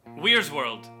Weir's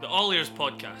World, the All Ears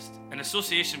podcast, in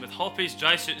association with Hoppy's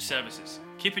Dry Suit Services,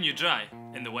 keeping you dry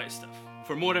in the wet stuff.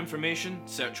 For more information,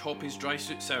 search Hoppy's Dry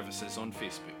Suit Services on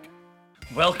Facebook.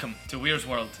 Welcome to Weir's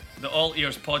World, the All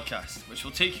Ears podcast, which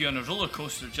will take you on a roller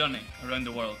coaster journey around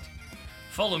the world.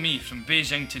 Follow me from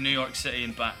Beijing to New York City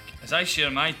and back as I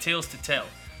share my tales to tell,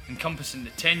 encompassing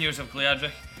the 10 years of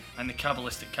Gleadric and the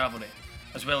Kabbalistic Cavalry,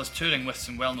 as well as touring with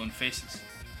some well-known faces.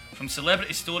 From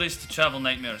celebrity stories to travel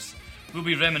nightmares, we'll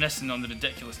be reminiscing on the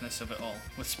ridiculousness of it all,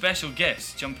 with special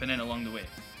guests jumping in along the way.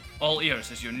 All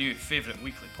Ears is your new favourite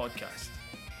weekly podcast.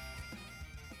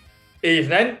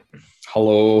 Evening.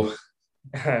 Hello.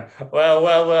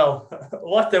 Well.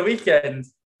 What a weekend.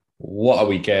 What a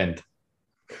weekend.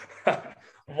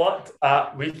 What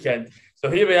a weekend.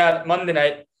 So here we are, Monday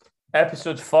night,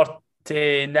 episode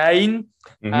 49.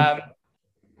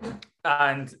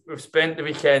 And we've spent the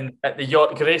weekend at the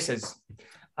York Races.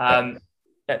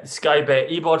 At the Sky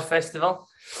Bet Ebor Festival.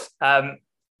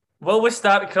 Will we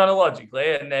start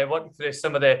chronologically and walk through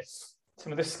some of the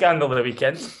scandal of the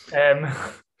weekend?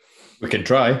 We can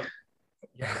try.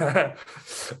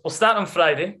 We'll start on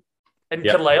Friday in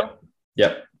Carlisle.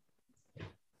 Yep.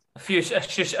 You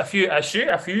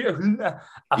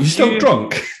still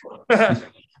drunk?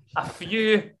 A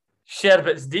few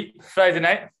sherbets deep Friday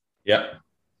night. Yep.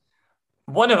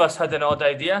 One of us had an odd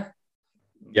idea.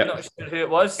 Yep. Not sure who it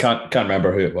was. Can't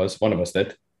remember who it was. One of us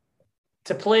did.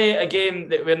 To play a game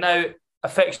that we're now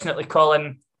affectionately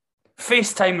calling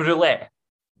FaceTime Roulette.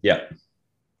 Yeah.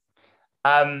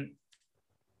 I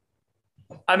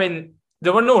mean,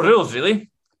 there were no rules really.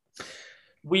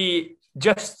 We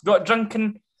just got drunk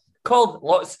and called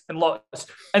lots and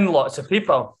lots of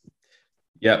people.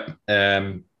 Yep.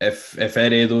 If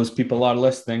any of those people are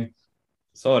listening,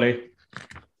 sorry.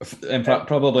 In fact,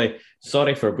 probably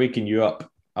sorry for waking you up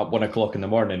at 1 o'clock in the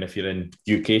morning if you're in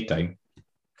UK time.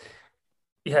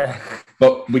 Yeah.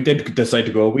 But we did decide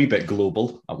to go a wee bit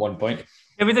global at one point.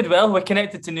 Yeah, we did well. We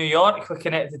connected to New York. We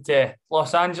connected to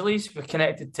Los Angeles. We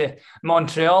connected to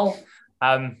Montreal.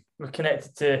 We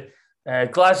connected to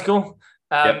Glasgow.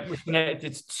 We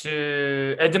connected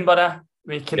to Edinburgh.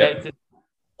 We connected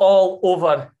all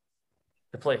over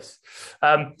the place.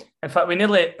 In fact, we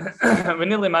nearly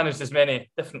managed as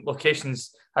many different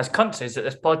locations as countries that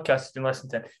this podcast has been listened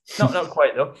to. Not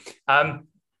quite though.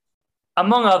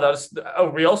 Among others,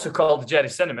 we also called Jerry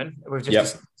Cinnamon. We've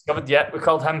just discovered. We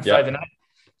called him Friday night.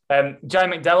 Jai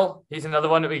McDowell, he's another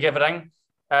one that we gave a ring.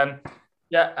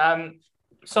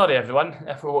 Sorry everyone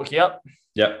if we woke you up.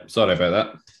 Yeah, sorry about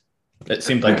that. It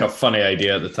seemed like a funny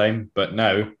idea at the time, but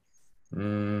now,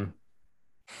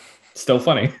 still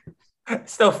funny.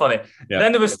 Still funny. Yeah.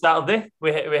 Then there was Saturday.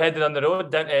 We headed on the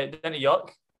road down to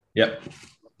York. Yep.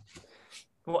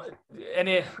 What,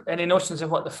 any notions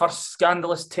of what the first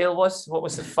scandalous tale was? What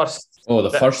was the first? Oh, the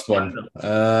first one.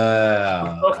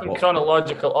 We're talking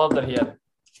chronological order here.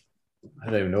 I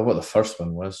don't even know what the first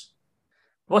one was.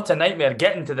 What a nightmare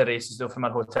getting to the races though from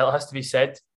our hotel, it has to be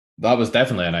said. That was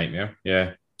definitely a nightmare.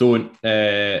 Yeah. Don't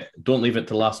leave it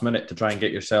to last minute to try and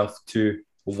get yourself to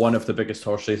one of the biggest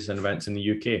horse racing events in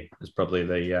the UK is probably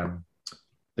the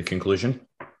conclusion,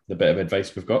 the bit of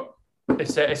advice we've got.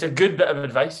 It's a good bit of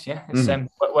advice, yeah. It's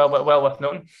well worth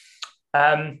noting.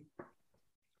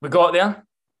 We got there.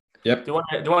 Yep. Do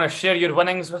you want to share your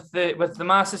winnings with the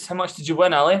masses? How much did you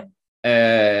win, Ali?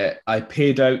 I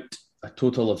paid out a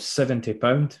total of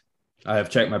 £70. I have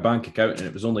checked my bank account and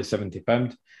it was only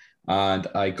 £70, and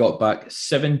I got back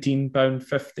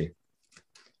 £17.50.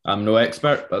 I'm no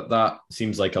expert, but that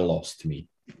seems like a loss to me.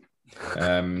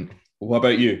 What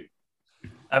about you?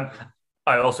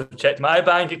 I also checked my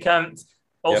bank account,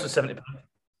 also £70.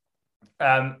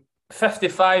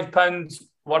 £55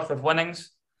 worth of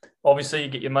winnings. Obviously, you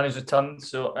get your money's returned,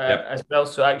 so as well.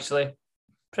 So actually,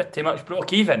 pretty much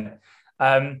broke even.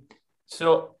 Happy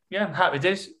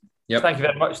days. Yep. Thank you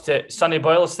very much to Sonny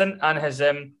Boylston and his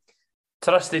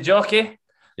trusty jockey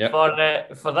for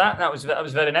that. That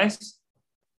was very nice.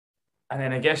 And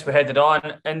then I guess we headed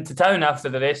on into town after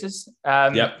the races.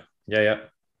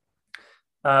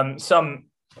 Some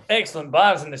excellent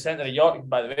bars in the centre of York,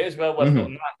 by the way, as well. Worth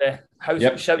noting that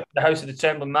the House of the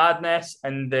Trembling Madness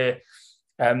and the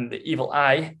Evil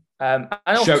Eye. And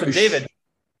also David.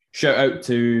 Shout out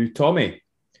to Tommy,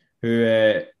 who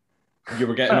you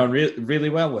were getting on really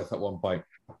well with at one point.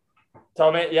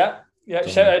 Tommy, Tommy.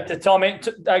 Shout out to Tommy.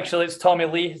 Actually, it's Tommy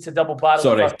Lee. It's a double barrel.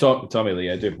 Sorry, Tommy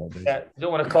Lee. I do apologize.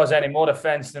 Don't want to cause any more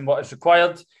offence than what is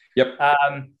required. Yep.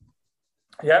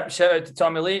 Shout out to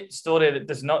Tommy Lee. Story that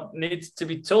does not need to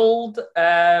be told.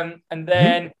 And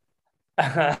then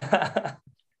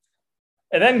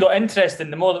it then got interesting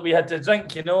the more that we had to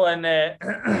drink, you know, and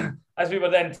as we were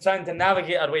then trying to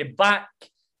navigate our way back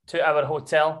to our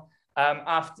hotel,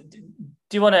 after,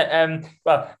 do you want to,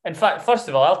 well, in fact, first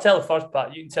of all, I'll tell the first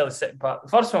part, you can tell the second part. The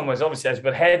first one was obviously as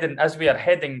we are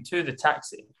heading to the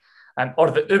taxi,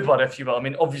 or the Uber, if you will. I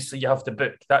mean, obviously you have to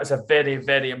book. That is a very,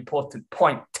 very important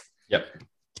point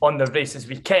on the races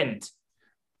weekend.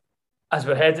 As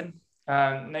we're heading,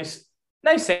 nice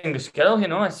English girl, you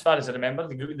know, as far as I remember.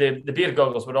 The beer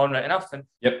goggles were on right enough. And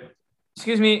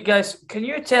excuse me, guys, can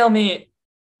you tell me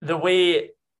the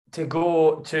way to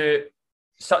go to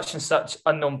such and such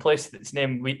unknown place that's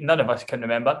named none of us can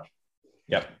remember?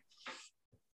 Yep.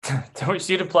 To which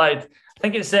she replied, I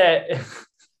think it's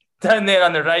down there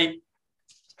on the right,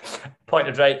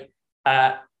 pointed right.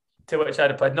 To which I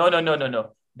replied, no,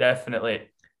 definitely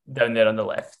down there on the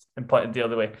left, and pointed the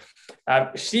other way.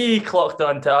 She clocked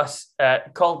on to us,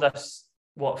 called us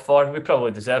what for. We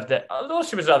probably deserved it, although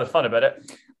she was rather fun about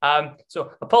it.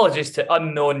 So apologies to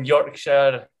unknown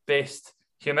Yorkshire-based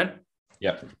human.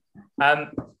 Yep.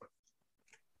 And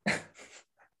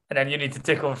then you need to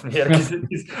take over from here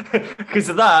because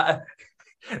of that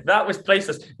was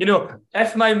priceless. You know,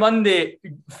 if my Monday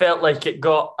felt like it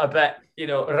got a bit, you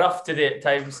know, rough today at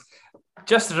times,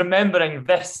 just remembering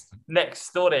this next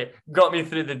story got me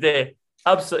through the day.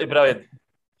 Absolutely brilliant.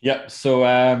 Yep. So,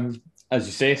 as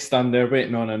you say, stand there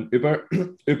waiting on an Uber.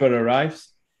 Uber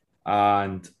arrives,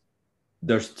 and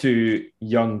there's two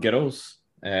young girls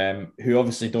who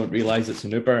obviously don't realise it's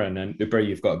an Uber, and an Uber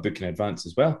you've got to book in advance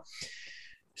as well.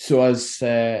 So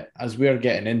as we're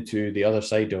getting into the other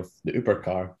side of the Uber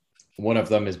car, one of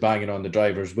them is banging on the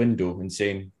driver's window and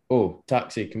saying, "Oh,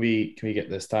 taxi! Can we get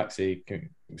this taxi?"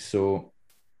 So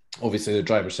obviously the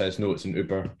driver says, "No, it's an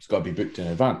Uber. It's got to be booked in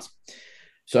advance."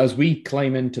 So as we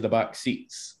climb into the back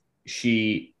seats,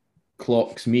 she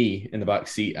clocks me in the back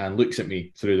seat and looks at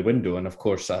me through the window. And of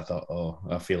course, I thought, "Oh,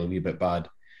 I feel a wee bit bad."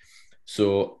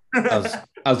 So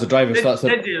as the driver starts,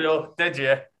 did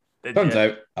you? Turns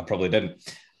out I probably didn't.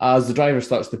 As the driver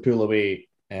starts to pull away,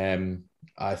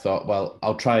 I thought, well,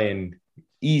 I'll try and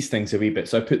ease things a wee bit.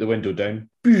 So I put the window down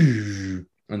and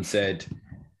said,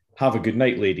 "Have a good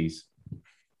night, ladies."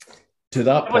 To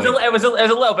that point, it was a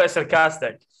little bit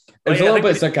sarcastic. It was a little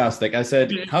bit sarcastic. I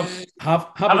said, "Have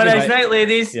a nice night,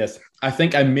 ladies." Yes, I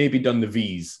think I maybe done the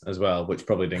V's as well, which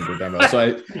probably didn't go down well. So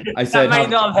I said, that might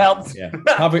not have helped. Yeah,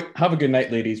 have a good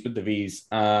night, ladies, with the V's.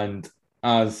 And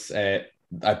as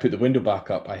I put the window back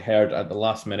up, I heard at the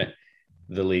last minute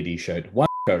the lady shout,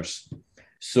 "Wankers!"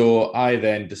 So I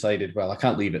then decided, well, I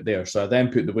can't leave it there. So I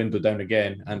then put the window down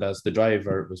again, and as the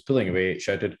driver was pulling away, it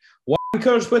shouted,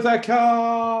 "Wankers with a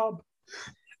cab!"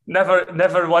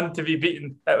 Never one to be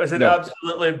beaten. It was an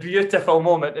absolutely beautiful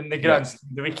moment in the Grand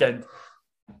the weekend.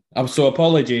 So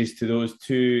apologies to those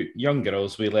two young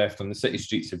girls we left on the city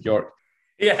streets of York.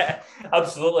 Yeah,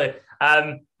 absolutely.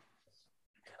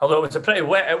 Although it was a pretty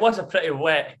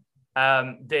wet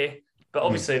day, but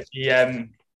obviously the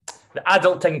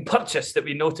adulting purchase that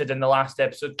we noted in the last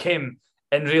episode came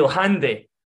in real handy,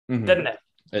 didn't it?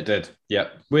 It did. Yeah.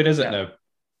 Where is it now?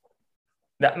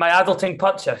 My adulting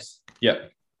purchase. Yeah.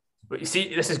 But you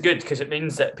see, this is good because it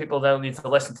means that people now need to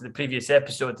listen to the previous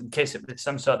episode in case it was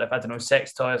some sort of, I don't know,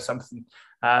 sex toy or something.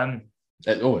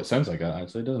 It sounds like that,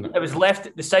 actually, doesn't it? It was left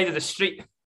at the side of the street.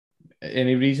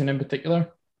 Any reason in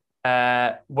particular?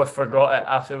 We forgot it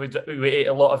after we ate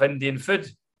a lot of Indian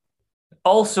food.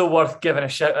 Also worth giving a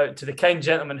shout out to the kind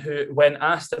gentleman who, when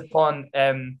asked upon,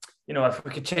 if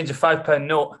we could change a £5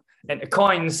 note into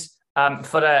coins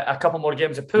for a couple more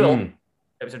games of pool.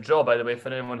 It was a draw, by the way, for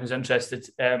anyone who's interested.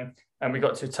 And we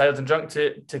got too tired and drunk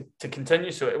to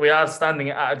continue. So we are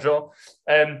standing at a draw.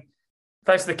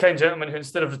 Thanks to the kind gentleman who,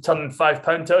 instead of returning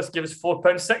 £5 to us, gave us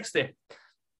 £4.60.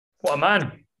 What a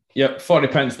man. Yep, 40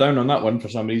 pence down on that one for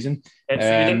some reason.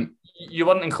 You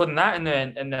weren't including that in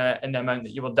the amount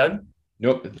that you were down?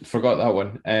 Nope, forgot that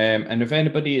one. And if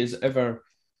anybody is ever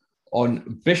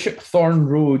on Bishop Thorne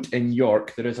Road in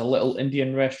York, there is a little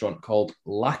Indian restaurant called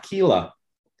La Quila.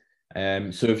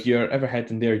 So if you're ever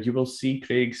heading there, you will see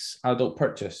Craig's adult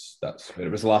purchase. That's where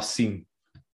it was last seen.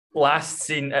 Last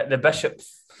seen at the Bishop.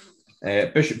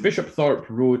 Bishop Thorpe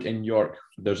Road in York.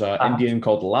 There's an Indian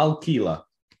called La Quila.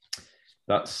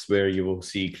 That's where you will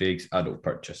see Craig's adult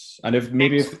purchase. And if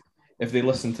they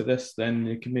listen to this, then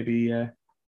you can maybe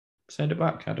send it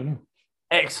back. I don't know.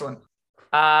 Excellent.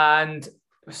 And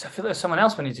I feel there's someone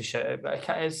else we need to shout out, but I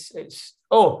can't.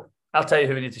 I'll tell you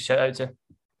who we need to shout out to.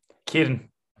 Kieran.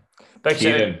 Big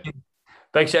shout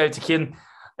out to Kieran.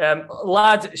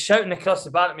 lad shouting across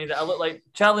the bar at me that I look like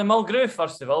Charlie Mulgrew,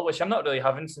 first of all, which I'm not really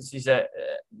having since he's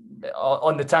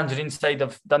on the Tangerine side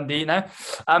of Dundee now.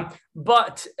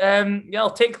 But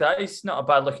I'll take that. He's not a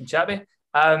bad looking chappy.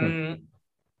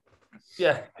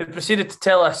 Yeah, who proceeded to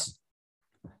tell us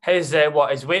his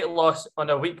weight loss on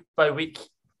a week by week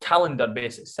calendar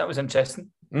basis. That was interesting.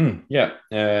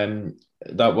 That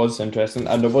was interesting.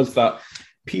 And there was that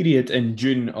period in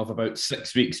June of about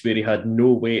 6 weeks where he had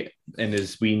no weight in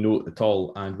his wee note at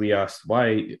all. And we asked,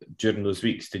 why during those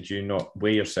weeks did you not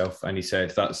weigh yourself? And he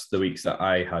said, that's the weeks that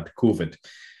I had COVID.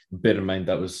 Bear in mind,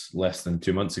 that was less than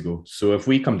 2 months ago. So if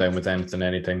we come down with anything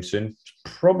anytime soon,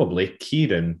 probably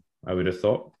Kieran, I would have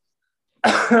thought.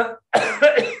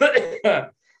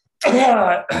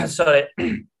 Sorry.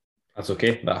 That's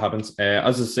okay. That happens.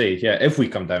 As I say, if we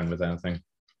come down with anything.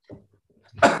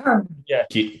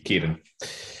 Kieran.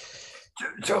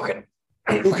 Joking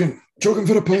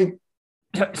for a pint.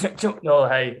 No,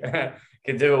 hey,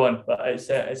 could do one, but it's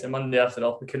a Monday after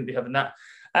all. We couldn't be having that.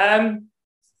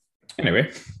 Anyway,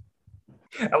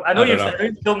 I know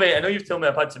you've told me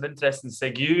I've had some interesting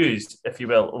segues, if you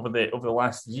will, over the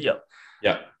last year.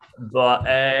 Yeah, but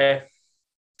I'd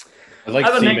like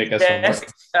to see you make this one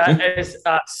work. Is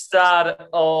a star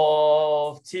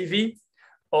of TV,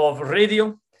 of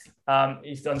radio.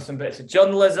 He's done some bits of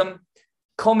journalism,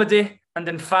 comedy, and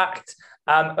in fact,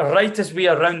 right as we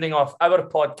are rounding off our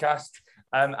podcast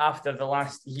after the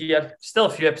last year, still a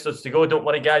few episodes to go, don't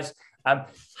worry, guys.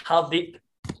 Hardeep,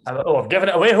 I've given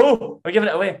it away. We're giving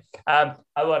it away.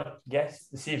 Our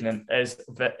guest this evening is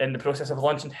in the process of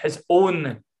launching his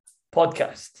own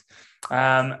podcast.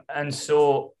 And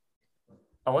so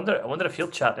I wonder if he'll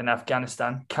chat in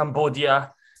Afghanistan,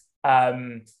 Cambodia,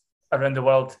 around the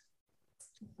world.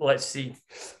 Let's see.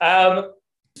 So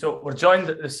we're joined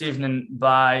this evening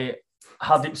by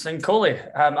Hardeep Singh Kohli.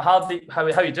 Hardeep, how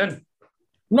are you doing?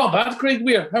 Not bad, Craig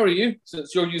Weir. How are you?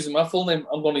 Since you're using my full name,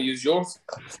 I'm going to use yours.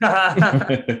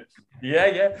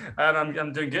 Yeah.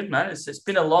 I'm doing good, man. It's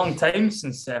been a long time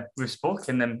since we've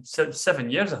spoken. 7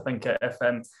 years, I think, if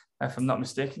I'm not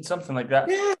mistaken, something like that.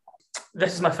 Yeah.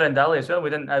 This is my friend Ali as well. We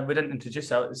didn't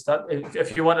introduce Ali at the start.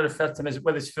 If you want to refer to him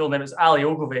with his full name, it's Ali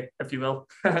Ogilvie, if you will.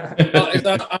 Is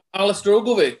that Alistair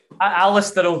Ogilvie?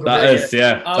 Alistair Ogilvie. That is,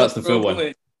 yeah. That's the full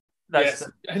one. Yes.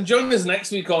 And join us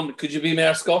next week on Could You Be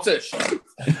More Scottish?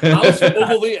 Alistair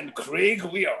Ogilvie and Craig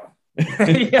Weir.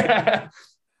 Yeah.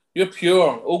 You're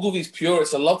pure. Ogilvie's pure.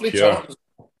 It's a lovely term.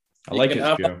 I like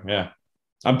it pure. Yeah.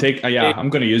 I'm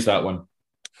going to use that one.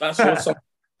 That's your song.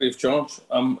 Free of charge.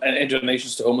 And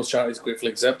donations to homeless charities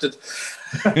gratefully accepted.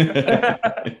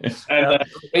 And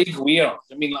Craig Weir.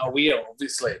 I mean, like a Weir,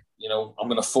 obviously. You know, I'm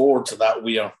going to forward to that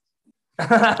Weir.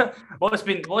 What's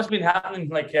been happening?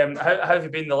 Like, how have you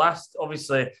been the last?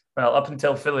 Obviously, well, up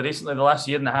until fairly recently, the last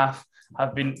year and a half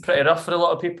have been pretty rough for a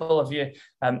lot of people. Have you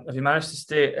managed to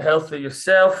stay healthy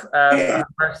yourself? Have you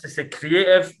managed to stay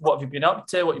creative? What have you been up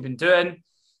to? What you've been doing?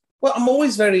 Well, I'm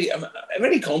very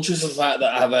conscious of the fact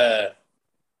that I have a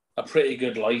pretty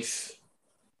good life,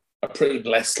 a pretty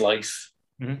blessed life.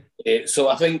 Mm-hmm. So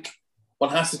I think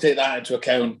one has to take that into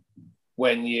account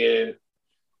when you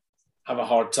have a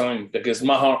hard time, because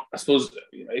my heart, I suppose,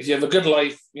 if you have a good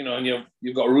life, and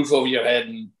you've got a roof over your head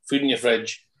and food in your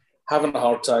fridge, having a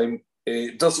hard time,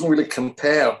 it doesn't really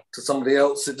compare to somebody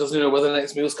else. It doesn't know where the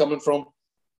next meal's coming from.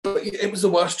 But it was the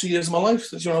worst 2 years of my life,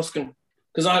 since you're asking.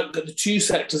 Because I've got the two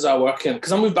sectors I work in,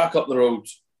 because I moved back up the road.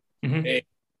 Mm-hmm.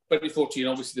 2014,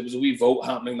 obviously, there was a wee vote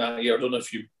happening that year. I don't know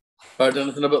if you heard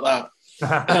anything about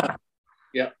that.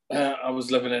 I was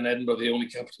living in Edinburgh, the only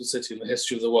capital city in the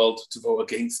history of the world to vote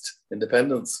against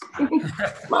independence.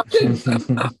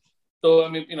 So, I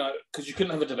mean, because you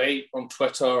couldn't have a debate on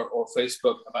Twitter or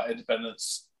Facebook about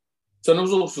independence. So I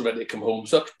was also ready to come home.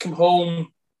 So I could come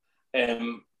home,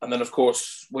 and then, of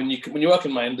course, when you work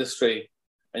in my industry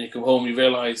and you come home, you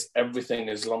realise everything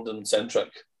is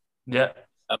London-centric. Yeah.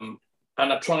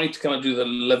 And I tried to kind of do the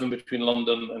living between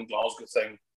London and Glasgow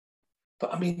thing.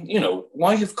 But I mean,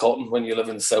 why have cotton when you live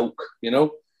in silk? I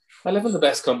live in the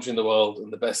best country in the world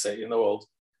and the best city in the world.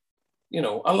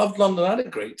 I loved London. I had a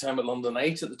great time at London. I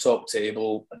ate at the top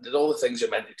table. I did all the things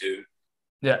you're meant to do.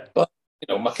 Yeah. But,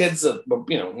 my kids are,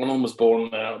 one of them was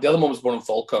born, the other one was born in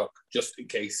Falkirk, just in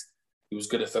case he was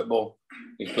good at football.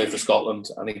 He played for Scotland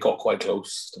and he got quite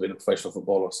close to being a professional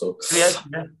footballer. So, yeah.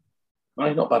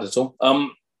 Not bad at all.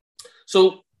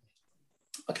 So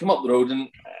I came up the road and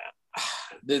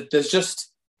there's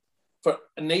just, for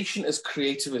a nation as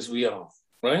creative as we are,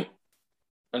 right?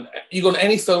 And you go to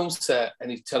any film set,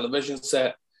 any television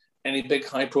set, any big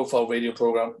high-profile radio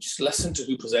program, just listen to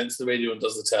who presents the radio and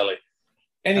does the telly.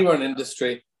 Anywhere in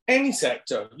industry, any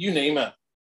sector, you name it,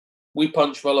 we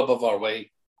punch well above our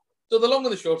weight. So the long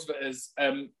and the short of it is,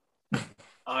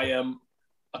 I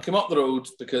came up the road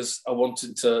because I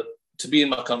wanted to be in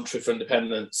my country for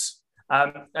independence.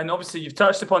 And obviously, you've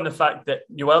touched upon the fact that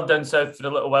you were down south for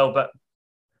a little while, but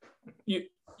you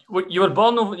were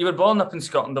born up in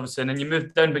Scotland, obviously, and then you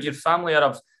moved down. But your family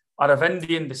are of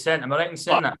Indian descent. Am I right in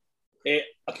saying that? I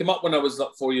came up when I was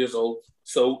like 4 years old.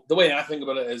 So the way I think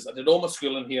about it is, I did all my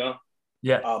schooling here.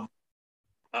 Yeah.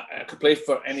 I could play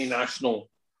for any national.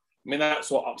 I mean,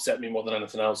 that's what upset me more than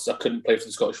anything else. I couldn't play for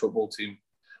the Scottish football team,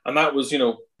 and that was,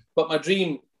 But my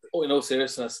dream, in all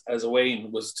seriousness, as a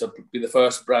Wayne, was to be the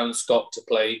first brown Scot to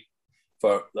play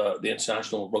for the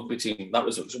international rugby team.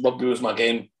 Rugby was my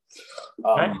game.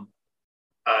 Right.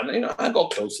 And I got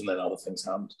close, and then other things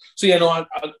happened. So I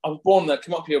was born there.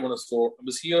 Came up here when I was 4. I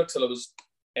was here till I was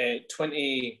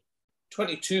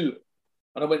 22,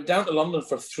 and I went down to London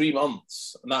for 3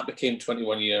 months, and that became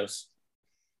 21 years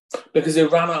because they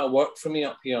ran out of work for me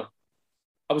up here.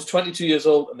 I was 22 years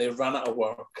old, and they ran out of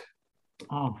work.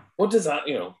 Oh. What does that,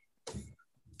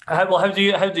 How do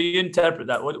you interpret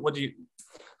that? What do you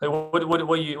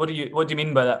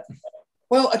mean by that?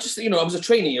 Well, I just, I was a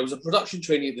trainee. I was a production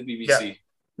trainee at the BBC.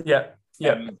 Yeah.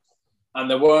 And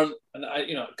there weren't, and I,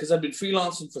 because I'd been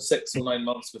freelancing for 6 or 9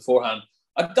 months beforehand,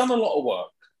 I'd done a lot of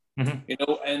work,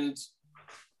 and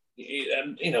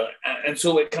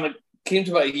so it kind of came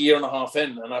to about a year and a half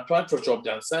in, and I applied for a job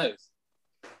down south,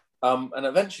 and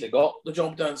eventually got the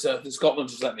job down south, and Scotland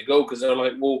just let me go because they were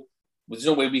like, well, there's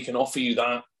no way we can offer you that.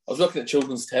 I was working at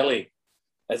Children's Telly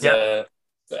as a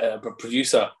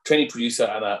producer, trainee producer,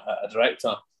 and a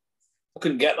director. I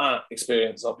couldn't get that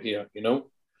experience up here,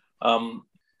 I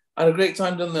had a great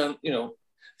time down there.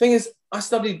 Thing is, I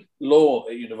studied law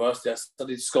at university. I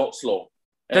studied Scots law.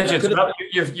 Did you?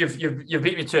 You've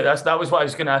beat me to it. That was what I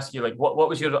was going to ask you. Like, what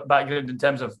was your background in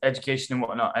terms of education and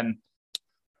whatnot? And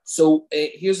so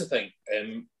here's the thing.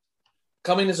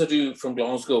 Coming as I do from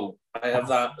Glasgow, I have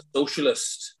that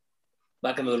socialist,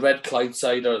 that kind of the Red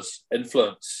Clydesiders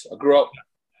influence. I grew up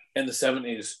in the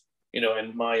 70s,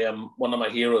 and my one of my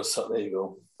heroes. So there you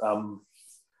go.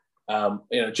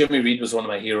 Jimmy Reid was one of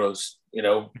my heroes.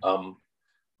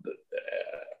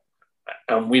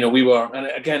 And we were, and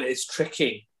again, it's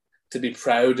tricky to be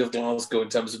proud of Glasgow in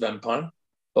terms of empire,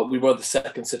 but we were the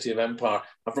second city of empire.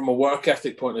 And from a work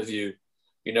ethic point of view,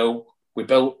 we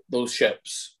built those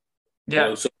ships.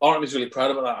 Yeah. So part of me is really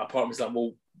proud about that. Part of me is like,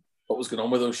 well, what was going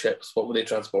on with those ships? What were they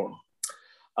transporting?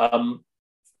 And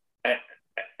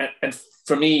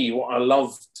for me, what I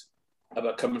loved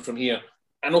about coming from here,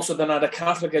 and also then I had a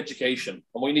Catholic education.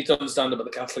 And what you need to understand about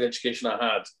the Catholic education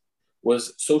I had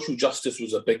was social justice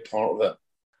was a big part of it.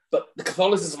 But the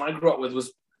Catholicism I grew up with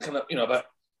was kind of, about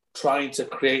trying to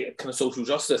create a kind of social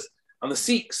justice. And the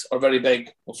Sikhs are very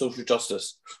big on social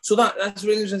justice. So that's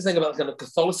really interesting thing about kind of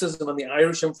Catholicism and the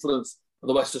Irish influence of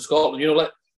the west of Scotland.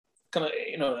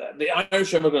 The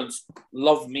Irish immigrants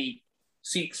love meat.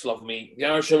 Sikhs love meat. The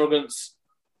Irish immigrants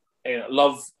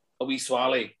love a wee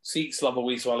swally. Sikhs love a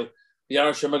wee swally. The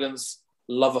Irish immigrants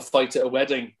love a fight at a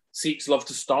wedding. Sikhs love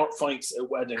to start fights at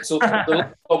weddings. So there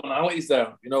are commonalities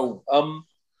there,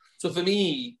 So for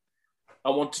me, I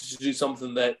wanted to do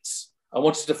something that I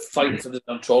wanted to fight for the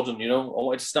downtrodden, I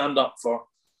wanted to stand up for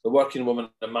the working woman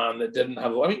and man that didn't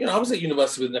have. I was at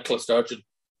university with Nicola Sturgeon,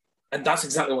 and that's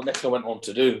exactly what Nicola went on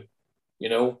to do.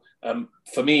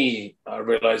 For me, I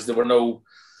realised there were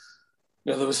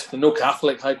there was no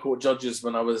Catholic High Court judges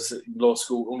when I was in law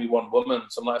school. Only one woman.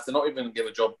 So I'm like, if they're not even going to give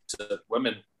a job to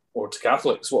women or to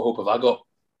Catholics, what hope have I got?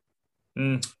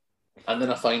 And then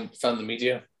I found the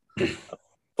media.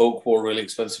 Folk wore really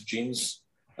expensive jeans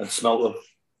and smelled of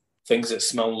things that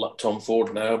smell like Tom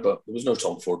Ford now, but there was no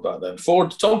Tom Ford back then.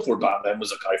 Tom Ford back then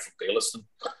was a guy from Baillieston,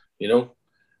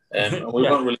 and we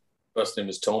weren't really. First name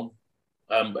was Tom,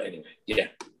 but anyway, yeah,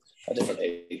 a different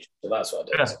age. So that's what I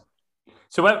did. Yeah.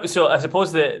 So I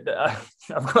suppose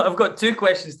I've got 2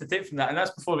 questions to take from that, and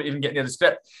that's before we even get near the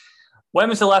script. When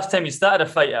was the last time you started a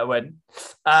fight at a wedding?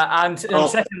 And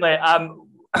secondly,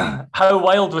 how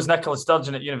wild was Nicola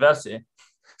Sturgeon at university?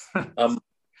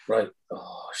 Right.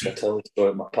 Oh, should I tell the story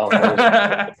of my pal?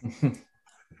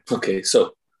 Okay,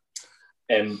 so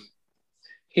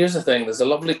here's the thing. There's a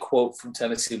lovely quote from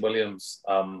Tennessee Williams.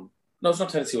 No, it's not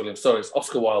Tennessee Williams. Sorry, it's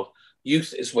Oscar Wilde.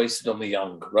 Youth is wasted on the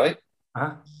young, right?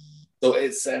 Uh-huh. So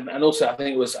it's, and also I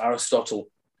think it was Aristotle.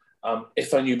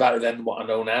 If I knew back then what I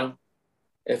know now,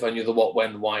 if I knew the what,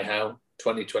 when, why, how,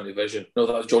 2020 vision. No,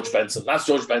 that was George Benson. That's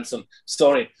George Benson.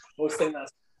 Sorry. I was thinking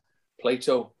that's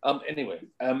Plato. Anyway.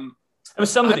 It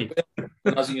was somebody.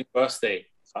 When I was at university,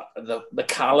 the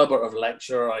caliber of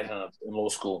lecturer I had in law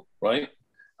school, right?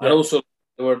 Yeah. And also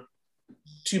there were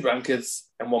 2 brown kids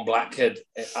and 1 black kid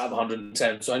out of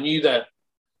 110. So I knew that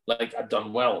like I'd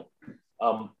done well.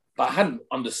 But I hadn't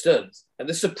understood. And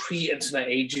this is a pre-internet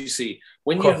age, you see.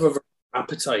 When you have an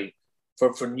appetite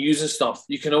for news and stuff,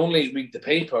 you can only read the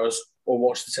papers or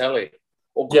watch the telly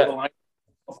or go online.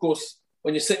 Of course,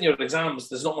 when you're sitting your exams,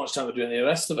 there's not much time to do any of the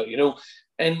rest of it, you know.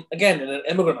 And again, in an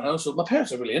immigrant household, my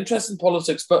parents are really interested in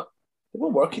politics, but they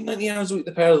weren't working 90 hours a week,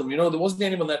 the pair of them. You know, there wasn't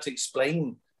anyone there to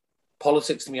explain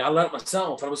politics to me. I learned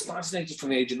myself, and I was fascinated from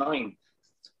the age of 9.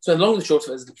 So, long and short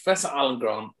of it is, Professor Alan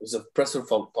Grant was a professor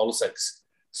of politics,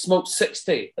 smoked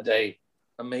 60 a day,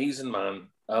 amazing man,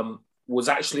 was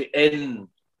actually in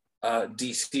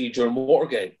DC during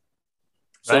Watergate.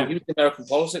 So he was the American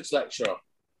politics lecturer.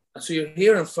 And so you're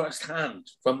hearing firsthand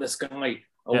from this guy.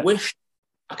 I wish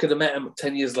I could have met him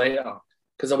 10 years later,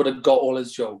 because I would have got all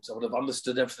his jokes. I would have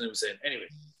understood everything he was saying. Anyway,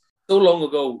 so long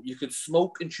ago, you could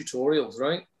smoke in tutorials,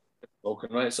 right?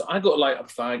 Smoking, right? So I got to light up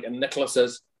a fag, and Nicola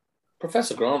says,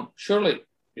 Professor Grant, surely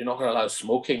you're not going to allow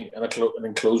smoking in an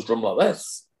enclosed room like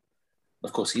this. And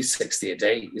of course, he's 60 a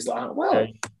day. He's like, well,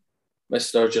 Miss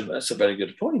Sturgeon, that's a very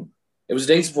good point. It was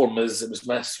days before Ms. It was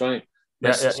Miss, right?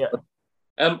 Since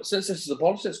this is a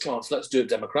politics class, let's do it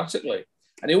democratically.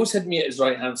 And he always had me at his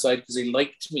right-hand side because he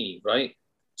liked me, right?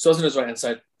 So I was on his right-hand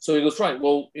side. So he goes, right,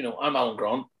 well, you know, I'm Alan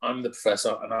Grant. I'm the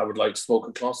professor, and I would like to smoke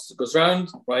in class. It goes round,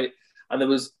 right? And there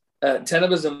was 10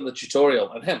 of us in the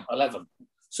tutorial, and him, 11.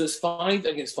 So it's 5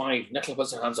 against 5. Nicola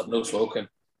puts her hands up, no smoking.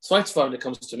 It's 5 to 5 when it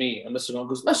comes to me. And Mr. Grant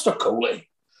goes, Mr. Coley,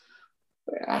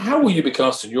 how will you be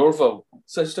casting your vote?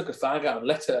 So I just took a fag out and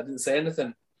lit it. I didn't say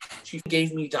anything. She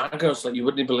gave me daggers like you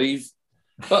wouldn't believe.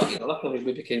 But, you know, luckily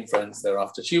we became friends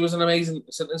thereafter. She was an amazing,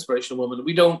 an inspirational woman.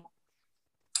 We don't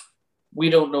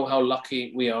know how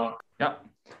lucky we are. Yeah,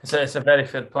 it's a very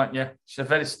fair point. Yeah, she's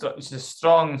a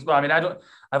strong. Well, I mean,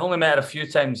 I've only met her a few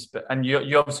times, and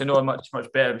you obviously know her much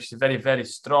better. But she's a very, very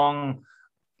strong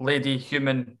lady,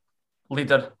 human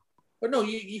leader. But no,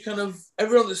 you kind of,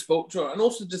 everyone that spoke to her, and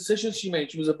also the decisions she made.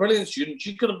 She was a brilliant student.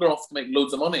 She could have gone off to make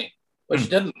loads of money, but she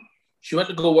didn't. She went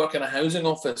to go work in a housing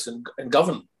office in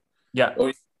Govan. Yeah.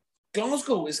 Or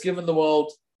Glasgow is giving the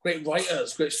world great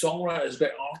writers, great songwriters,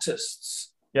 great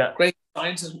artists, great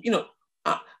scientists. You know,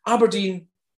 Aberdeen.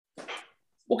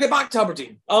 We'll get back to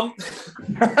Aberdeen.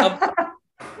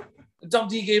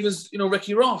 Dundee gave us, you know,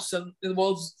 Ricky Ross, and the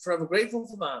world's forever grateful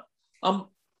for that.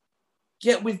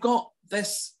 Yet we've got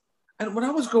this. And when I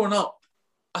was growing up,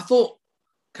 I thought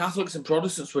Catholics and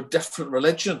Protestants were different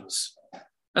religions.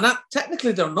 And that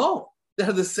technically they're not.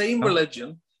 They're the same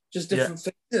religion, just different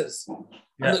faces.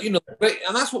 Yeah. And, you know,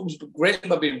 and that's what was great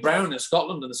about being brown in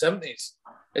Scotland in the 70s,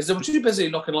 is they were too busy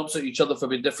knocking lumps at each other for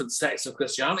being different sects of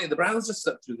Christianity. The Browns just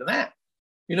slipped through the net.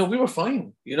 You know, we were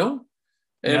fine, you know.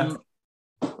 I mean,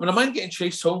 I mind getting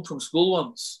chased home from school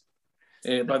once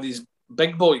by these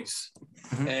big boys.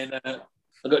 And I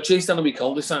got chased down a wee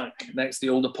cul-de-sac next to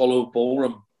the old Apollo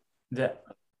Ballroom. Yeah.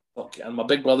 And my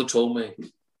big brother told me,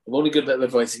 the only good bit of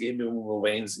advice he gave me when we were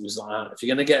Wayne's, he was like, if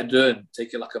you're going to get a doing,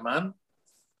 take it like a man.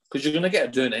 Because you're going to get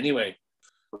a doing anyway.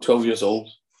 12 years old.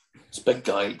 This big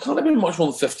guy. He can't have been much more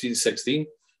than 15, 16.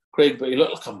 Craig, but he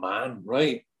looked like a man,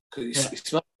 right? Because he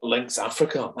smelled like Lynx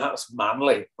Africa. That's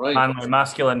manly, right? Manly,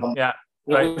 masculine, yeah.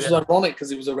 Right, which is ironic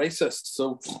because he was a racist.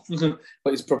 So,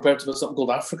 but he's prepared to put something called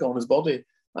Africa on his body.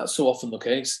 That's so often the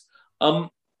case. And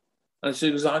so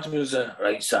he was like to me, he was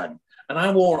right, son. And I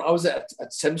was at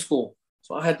sim school.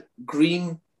 So I had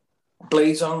green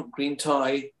blazer, green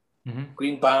tie,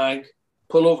 green bag,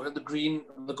 pull over at the green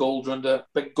and the gold around a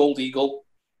big gold eagle.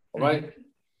 All right.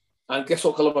 And guess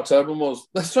what colour my turban was?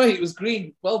 That's right, it was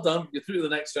green. Well done. You're through to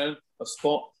the next round of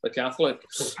Spot the Catholic.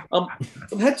 From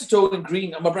head to toe in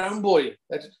green. I'm a brown boy.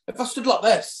 If I stood like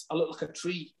this, I look like a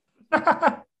tree.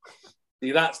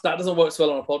 See, that doesn't work so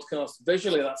well on a podcast.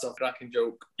 Visually, that's a cracking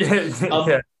joke. He goes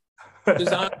to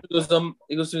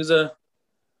me,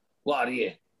 what are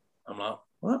you? I'm like,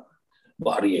 what?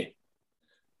 What are you?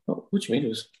 Oh, what do you mean? He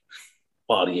goes,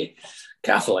 what are you?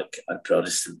 Catholic and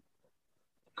Protestant.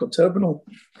 Got turban on.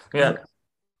 Yeah.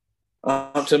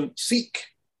 I'm Sikh.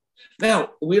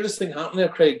 Now, the weirdest thing happened there,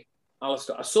 Craig,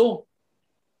 Alistair, I saw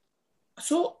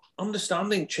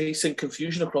understanding chasing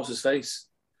confusion across his face.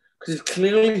 Because he's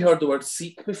clearly heard the word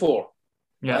Sikh before.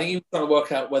 Yeah. I think he was trying to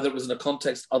work out whether it was in a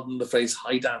context other than the phrase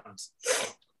high dance.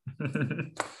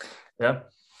 Yeah.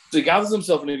 So he gathers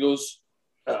himself and he goes,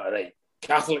 right,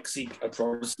 Catholic Sikh or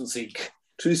Protestant Sikh.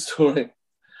 True story.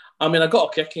 I mean, I got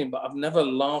a kicking, but I've never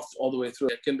laughed all the way through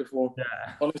a kicking before.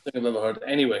 Yeah. Funniest thing I've ever heard.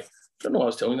 Anyway, I don't know why I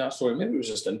was telling that story. Maybe it was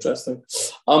just interesting.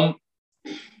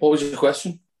 What was your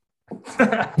question?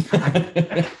 I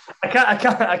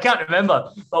can't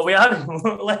remember. But we are.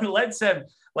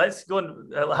 Let's go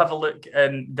and have a look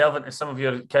and delve into some of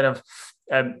your kind of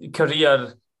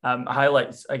career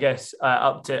highlights, I guess,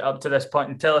 up to this point,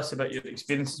 and tell us about your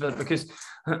experiences with it, because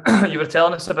you were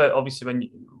telling us about obviously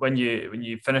when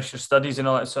you finish your studies and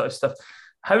all that sort of stuff.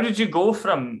 How did you go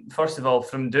from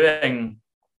doing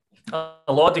a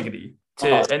law degree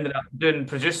to ending up doing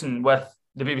producing with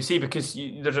the BBC? Because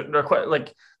they're quite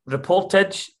like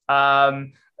reportage,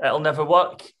 It'll Never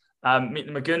Work, Meet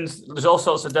the Magoons. There's all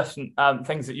sorts of different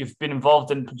things that you've been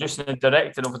involved in producing and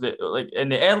directing in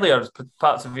the earlier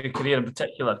parts of your career in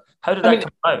particular. How did that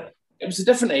come out? It was a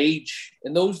different age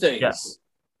in those days.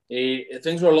 Yeah.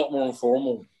 Things were a lot more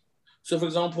informal. So, for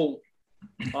example,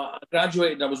 I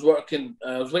graduated. I was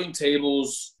waiting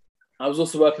tables. I was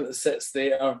also working at the Sets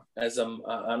Theatre as an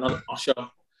usher,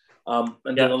 and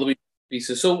doing other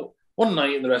pieces. So one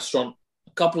night in the restaurant,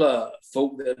 a couple of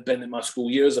folk that had been in my school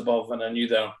years above, and I knew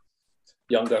their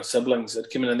younger siblings, had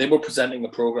come in, and they were presenting a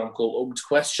programme called Open to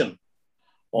Question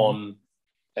on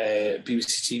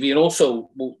BBC TV. And also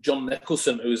John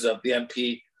Nicholson, who's the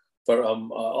MP for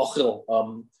Ochil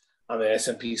and the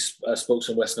SNP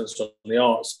spokesman in Westminster on the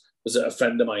Arts, was a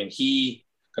friend of mine. He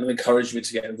kind of encouraged me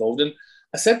to get involved in.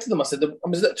 I said to them, I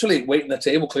was literally waiting the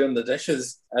table, clearing the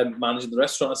dishes, and managing the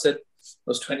restaurant. I said, I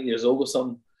was 20 years old or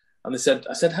something. And I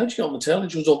said, how'd you get on the television?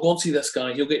 She goes, go and see this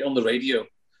guy. He'll get you on the radio.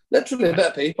 Literally a bit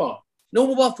of paper. No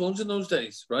mobile phones in those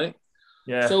days, right?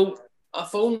 Yeah. So I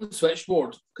phoned the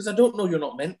switchboard because I don't know you're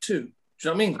not meant to. Do you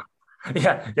know what I mean?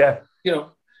 Yeah. You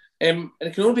know, and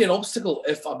it can only be an obstacle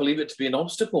if I believe it to be an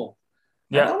obstacle.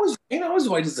 Yeah. And I was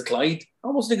wide as the Clyde. I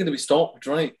wasn't going to be stopped,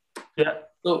 right? Yeah.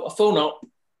 So I phone up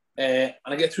and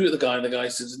I get through to the guy, and the guy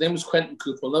says, his name was Quentin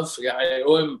Cooper. I'll never forget. I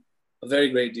owe him a very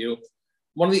great deal.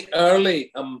 One of the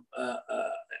early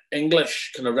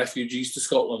English kind of refugees to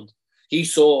Scotland. He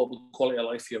saw the quality of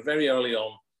life here very early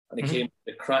on, and he came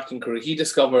a cracking career. He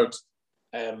discovered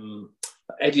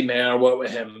Eddie Mayer, worked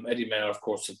with him. Eddie Mayer, of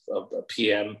course, of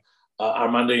PM,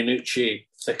 Armando Iannucci,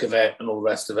 Thick of It, and all the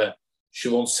rest of it.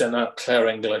 Siobhan Sinner, Claire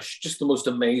English, just the most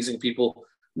amazing people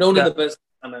known in the business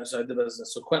and outside the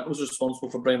business. So Quentin was responsible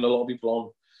for bringing a lot of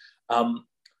people on.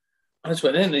 I just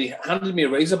went in and he handed me a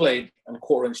razor blade and a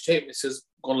 1/4-inch tape. He says,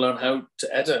 go and learn how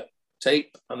to edit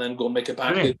tape and then go and make a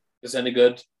package. If it's any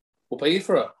good, we'll pay you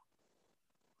for it.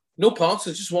 No parts,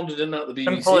 I just wandered in and out of the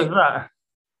BBC. Simple as that.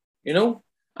 You know?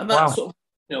 And that's sort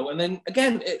of, and then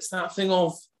again, it's that thing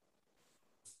of,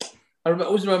 I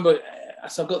always remember,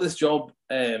 so I got this job,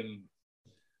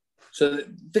 so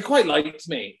they quite liked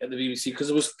me at the BBC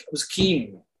because I was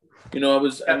keen.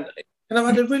 And I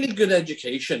had a really good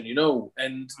education,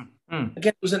 and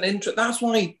again, it was an interest. That's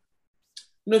why,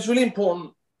 it's really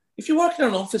important. If you work in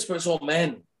an office where it's all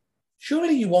men,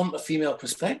 surely you want a female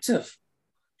perspective.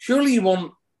 Surely you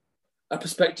want a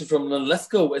perspective from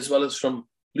Linlithgow as well as from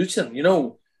Luton, You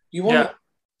want,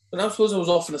 and I suppose I was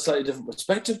offering a slightly different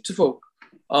perspective to folk.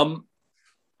 And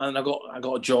I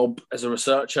got a job as a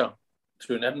researcher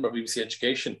through in Edinburgh, BBC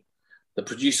Education. The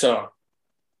producer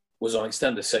was on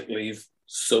extended sick leave.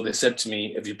 So they said to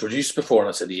me, have you produced before? And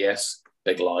I said, yes,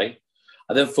 big lie.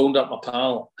 I then phoned up my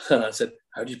pal and I said,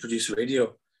 how do you produce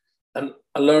radio? And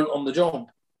I learned on the job,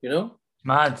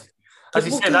 Mad. As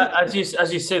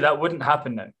you say, that wouldn't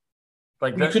happen now.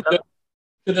 Like you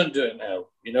couldn't do it now,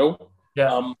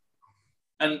 Yeah.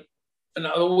 And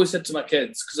I always said to my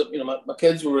kids, because my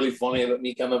kids were really funny about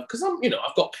me coming, because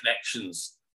I've got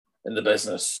connections in the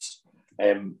business.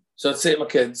 So I'd say to my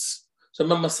kids, so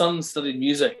my son studied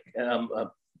music at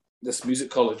this music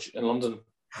college in London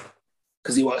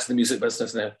because he works in the music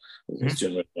business now. He's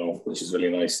doing really well, which is really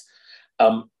nice.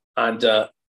 And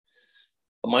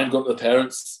mine going to the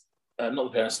parents, not the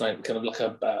parents' night, kind of like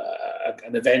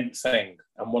an event thing.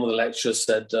 And one of the lecturers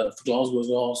said, for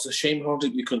Glasgow, it's a shame, Hardy,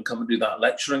 you couldn't come and do that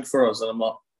lecturing for us. And I'm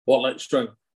like, what lecturing?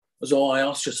 I was, I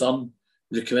asked your son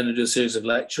to come in and do a series of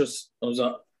lectures. I was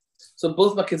like, so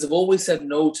both my kids have always said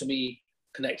no to me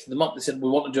connecting them up. They said, we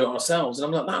want to do it ourselves. And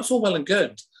I'm like, that's all well and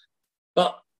good.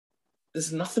 But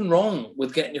there's nothing wrong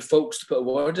with getting your folks to put a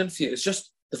word in for you. It's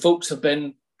just the folks have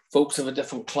been folks of a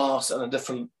different class and a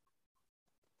different...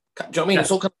 Do you know what I mean?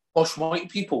 It's all kind of posh white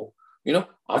people.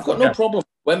 I've got no problem with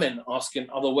women asking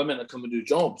other women to come and do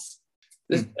jobs.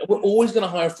 We're always going to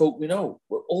hire folk we know.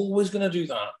 We're always going to do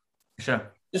that.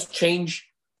 Sure. Just change,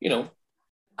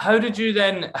 How did you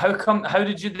then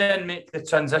make the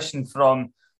transition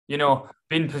from,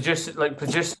 being producing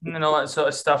and all that sort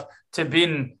of stuff to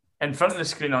being in front of the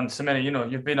screen on so many,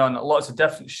 you've been on lots of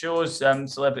different shows,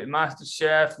 Celebrity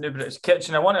MasterChef, New British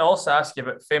Kitchen. I want to also ask you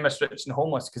about Famous, Rich and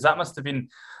Homeless, because that must have been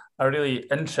a really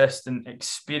interesting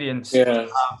experience to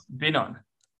have been on.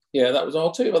 Yeah,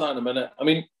 I'll tell you about that in a minute. I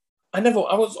mean, I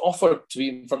was offered to be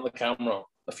in front of the camera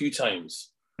a few times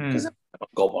because I'm a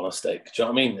gob on a stick. Do you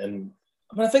know what I mean? And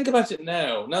when I think about it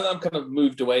now that I'm kind of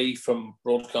moved away from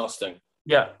broadcasting,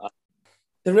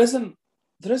 there isn't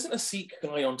a Sikh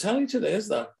guy on telly today, is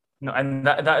there? No, and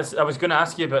that is. I was going to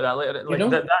ask you about that later.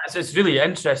 Like it's really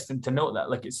interesting to note that.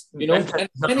 Like it's in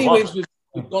many ways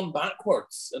we've gone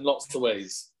backwards in lots of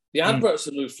ways. The adverts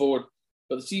have moved forward,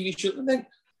 but the TV show. I think.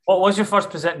 What was your first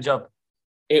presenting job?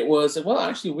 It was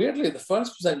actually weirdly the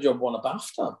first presenting job won a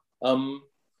BAFTA.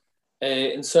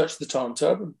 In Search of the Tartan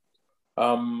Turban.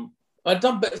 I'd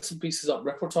done bits and pieces up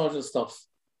reportage and stuff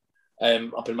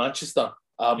up in Manchester.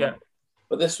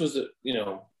 But this was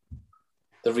the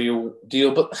real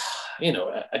deal. But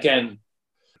again,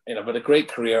 I've had a great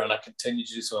career and I continue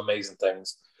to do some amazing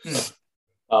things.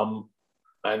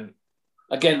 And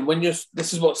again,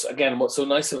 this is what's so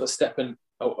nice about stepping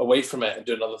away from it and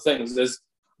doing other things is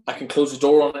I can close the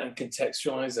door on it and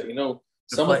contextualize it.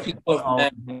 Some of the people I've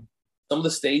met, some of the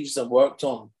stages I've worked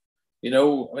on. I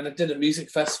did a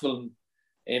music festival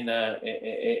in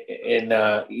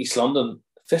East London,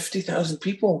 50,000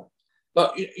 people.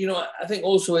 But I think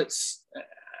also it's,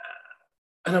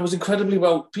 and I was incredibly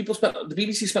well. The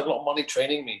BBC spent a lot of money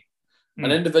training me,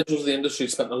 and individuals in the industry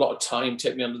spent a lot of time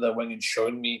taking me under their wing and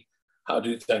showing me how to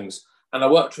do things. And I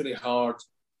worked really hard.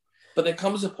 But there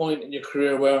comes a point in your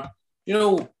career where,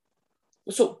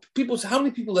 so how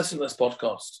many people listen to this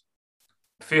podcast?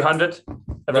 A few hundred,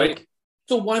 right?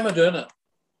 So why am I doing it?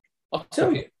 I'll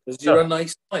tell you, because you're a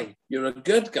nice guy. You're a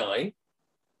good guy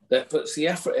that puts the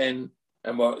effort in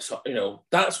and works.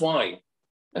 That's why.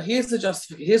 And here's where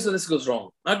this goes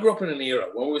wrong. I grew up in an era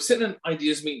when we were sitting in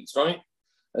ideas meetings, right?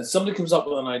 And somebody comes up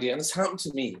with an idea, and this happened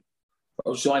to me.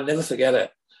 So I never forget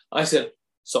it. I said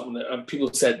something, and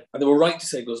people said, and they were right to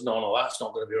say, no, that's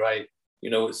not going to be right.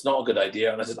 It's not a good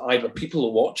idea. And I said, but people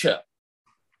will watch it.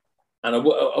 And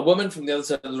a woman from the other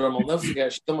side of the room, I'll never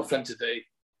forget, she's my friend today.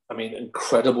 I mean,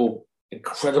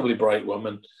 incredibly bright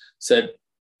woman, said,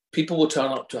 people will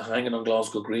turn up to hanging on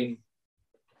Glasgow Green.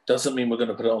 Doesn't mean we're going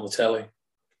to put it on the telly.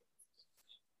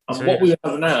 And what we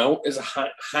have now is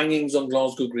hangings on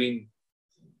Glasgow Green.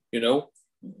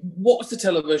 What's the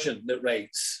television that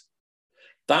rates?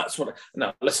 That's what.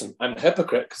 Now, listen, I'm a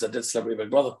hypocrite because I did Celebrity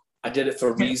Big Brother. I did it for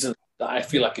a reason that I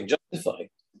feel I can justify.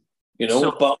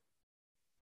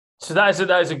 So that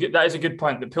is a good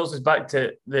point. That pulls us back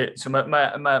to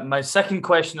my second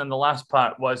question on the last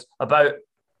part was about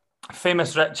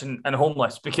Famous, Rich and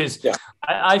Homeless, because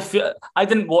I feel I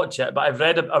didn't watch it, but I've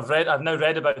now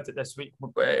read about it this week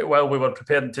while we were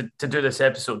preparing to do this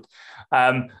episode,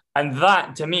 and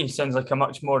that to me sounds like a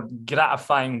much more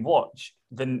gratifying watch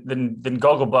than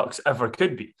Gogglebox ever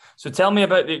could be. So tell me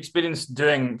about the experience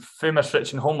doing Famous,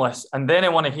 Rich and Homeless, and then I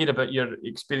want to hear about your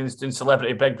experience doing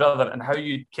Celebrity Big Brother and how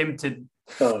you came to,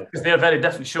 because they're very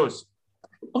different shows.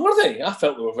 Are they? I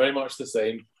felt they were very much the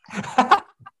same.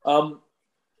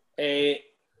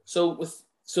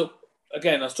 So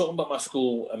again, I was talking about my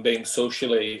school and being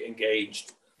socially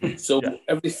engaged. So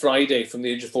every Friday from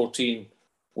the age of 14,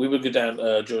 we would go down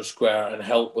to George Square and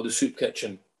help with the soup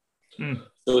kitchen.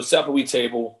 So we'd set up a wee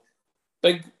table,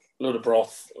 big load of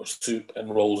broth or soup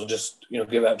and rolls, and just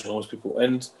give that to homeless people.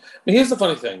 And here's the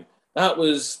funny thing: that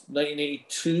was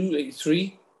 1982,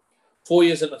 83, 4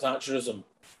 years into Thatcherism,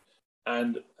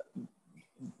 and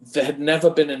there had never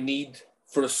been a need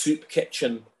for a soup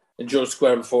kitchen in George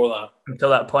Square before that. Until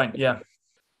that point, yeah.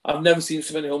 I've never seen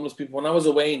so many homeless people. When I was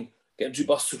away getting 2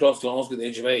 buses across Glasgow at the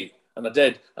age of 8, and I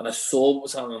did, and I saw what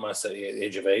was happening in my city at the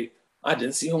age of 8, I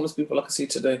didn't see homeless people like I see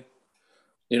today.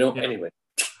 Anyway,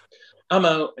 I'm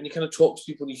out and you kind of talk to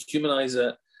people and you humanize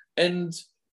it. And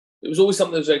it was always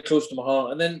something that was very close to my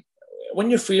heart. And then when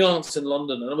you're freelance in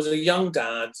London, and I was a young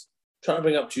dad trying to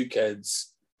bring up 2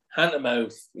 kids, hand to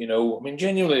mouth,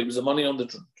 genuinely, it was the money on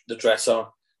the dresser,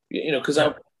 because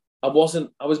I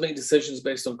was making decisions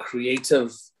based on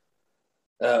creative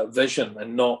vision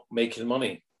and not making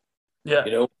money. Yeah.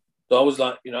 So I was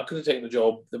like, I could have taken the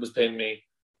job that was paying me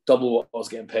double what I was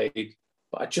getting paid,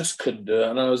 but I just couldn't do it.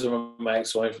 And I was with my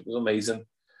ex-wife. It was amazing.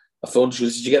 I phoned. She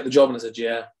goes, "Did you get the job?" And I said,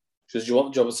 "Yeah." She goes, "Do you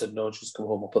want the job?" I said, "No." She goes, "Come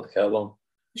home. I'll put the kettle on."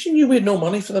 She knew we had no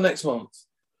money for the next month.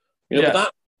 But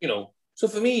that, so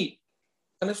for me,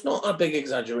 and it's not a big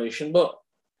exaggeration, but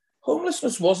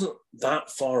homelessness wasn't that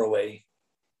far away.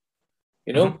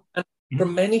 And for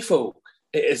many folk,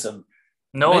 it isn't.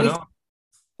 No.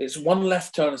 It's one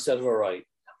left turn instead of a right.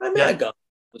 I met a guy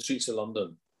the streets of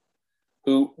London,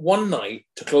 who one night,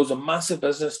 to close a massive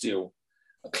business deal,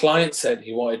 a client said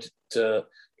he wanted to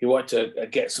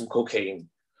get some cocaine,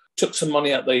 took some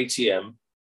money out the ATM,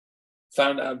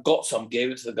 found out, got some,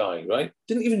 gave it to the guy, right?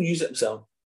 Didn't even use it himself.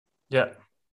 Yeah.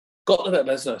 Got a bit of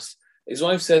business. His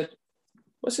wife said,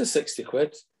 "What's this 60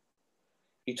 quid?"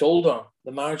 He told her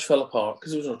the marriage fell apart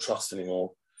because there was no trust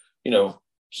anymore. You know,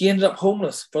 he ended up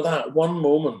homeless for that one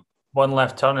moment. One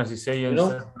left turn, as you say, You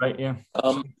know? right? Yeah.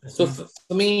 So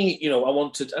for me, you know, I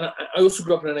wanted, and I also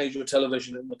grew up in an age of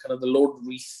television and the kind of the Lord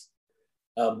Reith's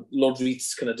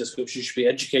kind of description should be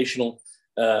educational,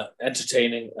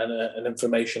 entertaining, and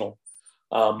informational.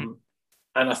 And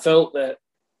I felt that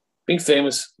being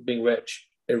famous, being rich,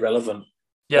 irrelevant.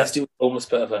 Yeah. Let's do homeless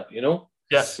bit of it, you know?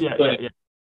 Yeah.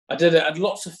 I did it. I had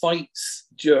lots of fights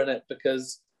during it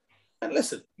because, and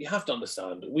listen, you have to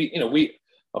understand,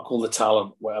 I'll call the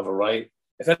talent, whatever, right?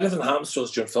 If anything happens to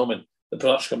us during filming, the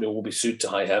production company will be sued to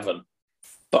high heaven.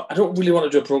 But I don't really want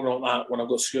to do a program like that when I've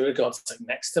got security guards sitting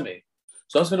next to me.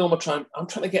 So I spend all my time, I'm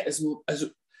trying to get as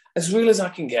real as I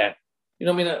can get. You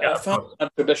know what I mean? I found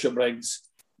Andrew Bishop Briggs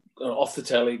off the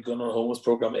telly, going on a homeless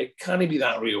program. It can't be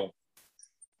that real.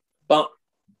 But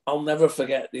I'll never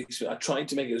forget the experience. I tried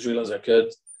to make it as real as I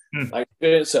could. I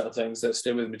experienced certain things that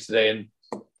stay with me today. And,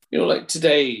 you know, like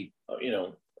today, you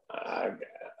know, I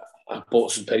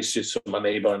bought some pastries from my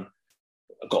neighbour and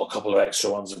I got a couple of extra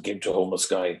ones and gave to a homeless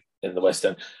guy in the West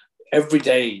End. Every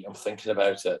day I'm thinking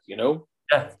about it, you know?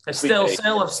 Yeah, it's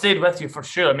still have stayed with you for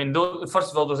sure. I mean,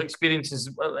 first of all, those experiences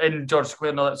in George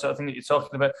Square and all that sort of thing that you're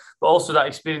talking about, but also that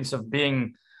experience of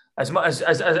being, as much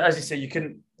as you say, you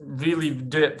couldn't really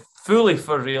do it fully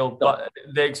for real, but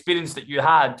the experience that you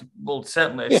had will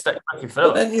certainly stick with you forever.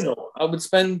 But then, you know, I would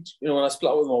spend, you know, when I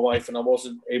split up with my wife and I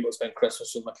wasn't able to spend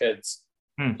Christmas with my kids,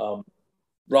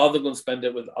 rather than spend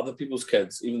it with other people's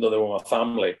kids, even though they were my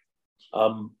family,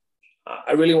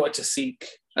 I really wanted to seek,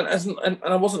 and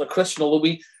I wasn't a Christian, although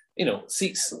we, you know,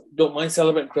 Sikhs don't mind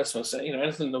celebrating Christmas. You know,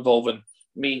 anything involving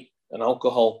meat and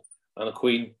alcohol and a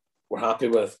queen, we're happy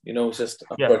with. You know, it's just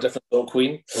a different little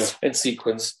queen in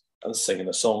sequence and singing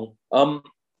a song.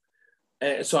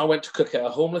 So I went to cook at a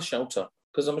homeless shelter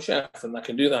because I'm a chef and I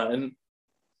can do that. And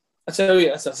I tell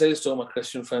you, as I say this to all my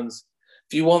Christian friends,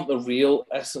 if you want the real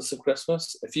essence of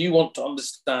Christmas, if you want to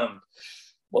understand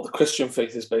what the Christian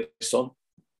faith is based on,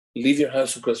 leave your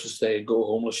house on Christmas Day and go to a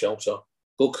homeless shelter.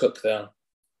 Go cook there.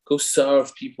 Go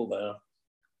serve people there.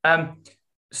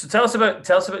 So tell us about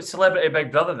Celebrity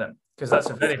Big Brother then, because that's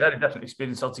a very, very different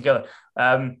experience altogether.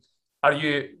 Are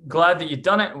you glad that you've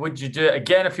done it? Would you do it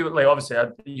again if you would? Like, obviously,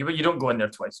 you don't go in there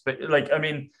twice, but like, I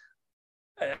mean,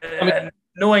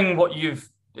 knowing what you've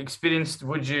experienced,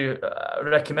 would you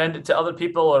recommend it to other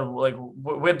people, or like,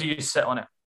 where do you sit on it?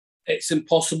 It's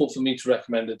impossible for me to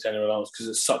recommend it to anyone else because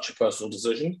it's such a personal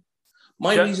decision.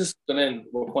 My reasons for going in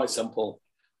were quite simple.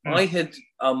 I had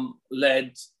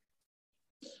led,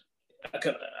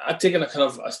 I'd taken a kind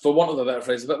of, for want of a better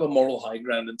phrase, a bit of a moral high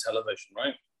ground in television,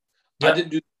 right? Yeah. I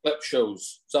didn't do clip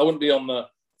shows, so I wouldn't be on the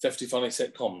 50 funny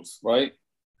sitcoms, right?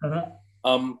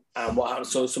 And what happened?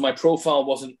 So my profile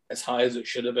wasn't as high as it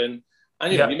should have been.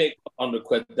 And you know, you make 100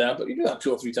 quid there, but you do that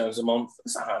 2 or 3 times a month.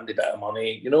 It's a handy bit of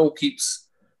money, you know, keeps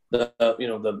the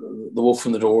wolf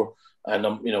from the door, and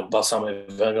you know,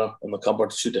 balsamic vinegar in the cupboard,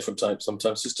 2 different types.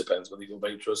 Sometimes just depends whether you go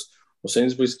Waitrose or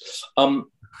Sainsbury's.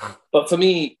 But for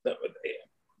me,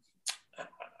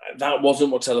 that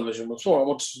wasn't what television was for. I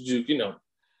wanted to do, you know,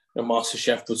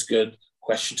 MasterChef was good,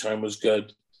 Question Time was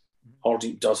good, Our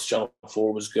Deep Does Channel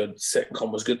 4 was good,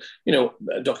 sitcom was good. You know,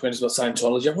 documentaries about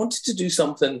Scientology. I wanted to do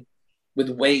something with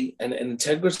weight and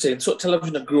integrity, and sort of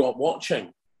television I grew up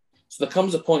watching. So there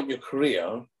comes a point in your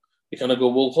career, you kind of go,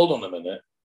 well, hold on a minute.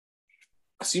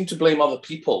 I seem to blame other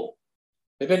people.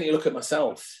 Maybe I need to look at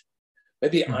myself.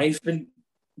 Maybe I've been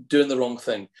doing the wrong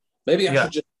thing. Maybe I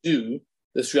should just do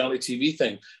this reality TV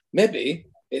thing. Maybe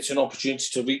it's an opportunity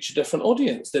to reach a different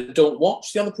audience that don't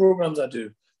watch the other programs I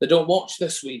do. They don't watch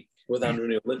This Week with Andrew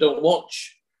Neil. They don't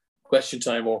watch Question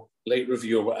Time or Late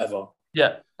Review or whatever.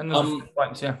 Yeah. And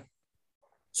points, yeah.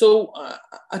 So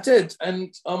I did.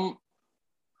 And,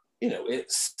 you know,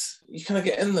 you kind of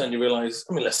get in there and you realise,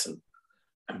 I mean, listen,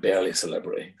 I'm barely a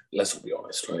celebrity. Let's all be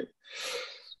honest, right?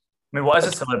 I mean, what is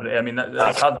a celebrity? I mean,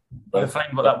 that's hard to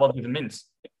define what that word even means.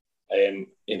 You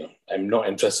know, I'm not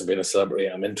interested in being a celebrity.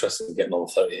 I'm interested in getting on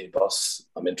the 38 bus.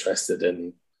 I'm interested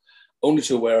in only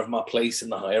too aware of my place in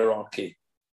the hierarchy.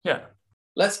 Yeah.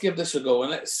 Let's give this a go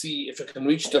and let's see if it can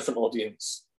reach a different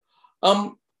audience.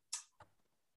 And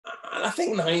I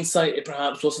think in hindsight, it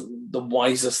perhaps wasn't the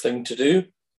wisest thing to do.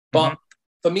 But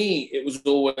for me, it was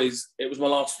my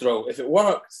last throw. If it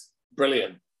worked,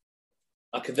 brilliant.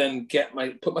 I could then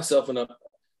put myself in a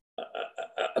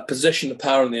position of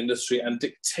power in the industry and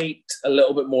dictate a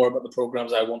little bit more about the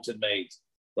programs I wanted made,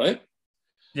 right?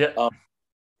 Yeah.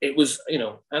 It was,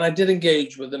 and I did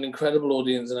engage with an incredible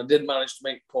audience, and I did manage to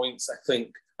make points, I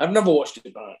think. I've never watched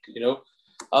it back,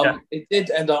 It did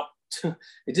end up,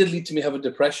 it did lead to me having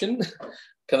depression,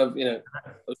 kind of,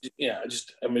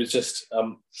 it's just,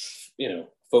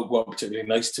 folk weren't particularly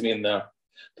nice to me in there.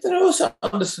 But then I also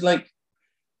understood,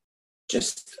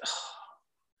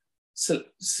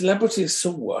 celebrity is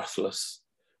so worthless.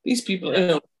 These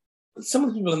people, some of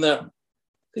the people in there,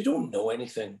 they don't know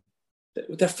anything.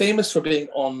 They're famous for being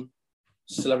on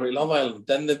Celebrity Love Island.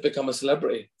 Then they've become a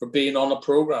celebrity for being on a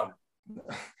program.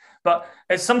 But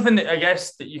it's something that I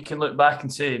guess that you can look back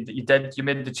and say that you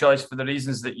made the choice for the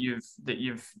reasons that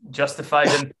you've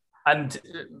justified, and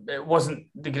it wasn't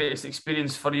the greatest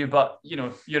experience for you. But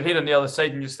you're here on the other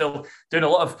side, and you're still doing a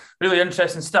lot of really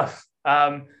interesting stuff.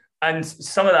 And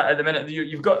some of that at the minute,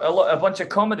 you've got a bunch of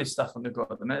comedy stuff on the go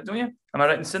at the minute, don't you? Am I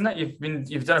right in saying that?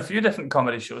 You've done a few different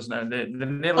comedy shows now. The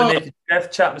Nearly Naked Chef,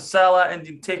 Chat with Salah,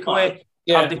 Indian Takeaway.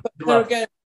 Again,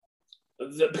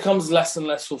 that becomes less and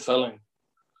less fulfilling,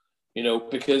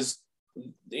 because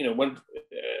when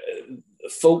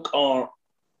folk are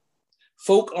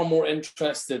more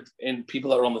interested in people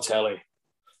that are on the telly,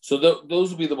 so those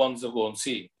will be the ones they'll go and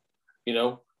see,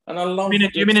 And I love.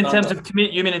 You mean in terms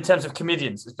of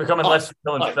comedians? It's becoming less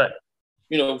fulfilling.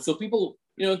 Right. So people,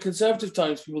 in conservative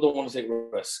times, people don't want to take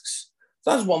risks.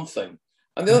 So that's one thing.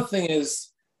 And the other thing is,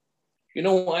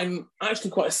 I'm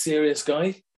actually quite a serious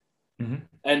guy. Mm-hmm.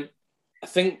 And I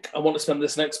think I want to spend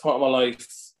this next part of my life,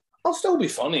 I'll still be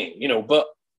funny, but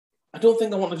I don't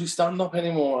think I want to do stand-up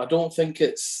anymore. I don't think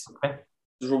it's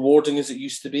as rewarding as it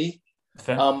used to be.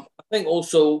 I think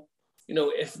also,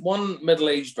 if one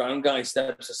middle-aged brown guy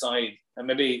steps aside and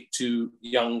maybe two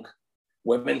young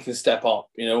women can step up,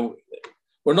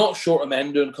 we're not short of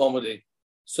men doing comedy.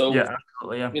 So, yeah,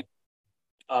 absolutely,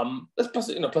 yeah.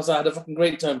 Plus I had a fucking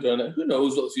great time doing it. Who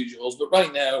knows what the future holds? But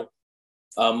right now,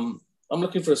 I'm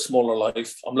looking for a smaller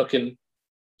life. I'm looking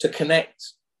to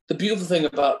connect. The beautiful thing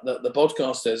about the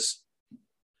podcast is,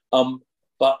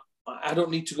 but I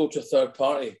don't need to go to a third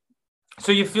party.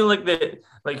 So you feel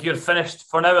like you're finished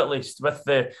for now, at least with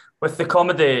the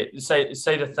comedy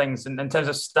side of things in terms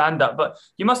of stand up. But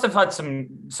you must have had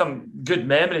some good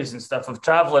memories and stuff of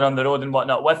traveling on the road and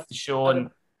whatnot with the show. And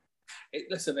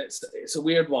listen, it's a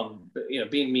weird one, but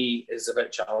being me is a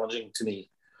bit challenging to me.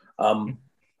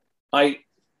 I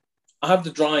have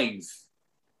the drive,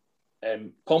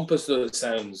 pompous though it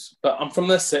sounds, but I'm from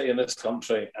this city and this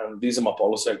country, and these are my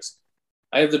politics.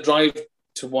 I have the drive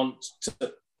to want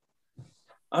to.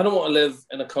 I don't want to live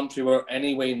in a country where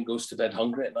anyone goes to bed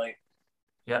hungry at night.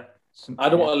 Yeah. I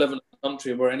don't want to live in a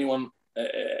country where anyone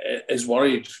is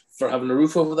worried for having a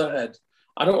roof over their head.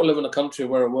 I don't want to live in a country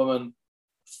where a woman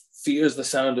fears the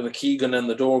sound of a key going in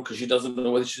the door because she doesn't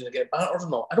know whether she's going to get battered or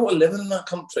not. I don't want to live in that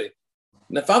country.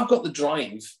 And if I've got the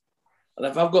drive, and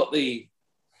if I've got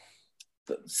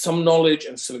some knowledge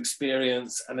and some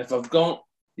experience, and if I've got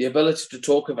the ability to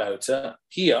talk about it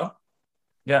here,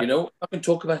 I can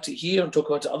talk about it here and talk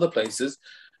about it other places.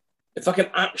 If I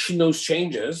can action those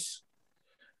changes,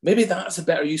 maybe that's a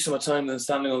better use of my time than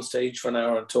standing on stage for an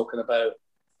hour and talking about,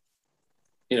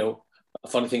 a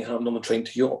funny thing happened on the train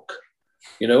to York.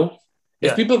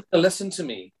 If people are going to listen to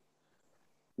me,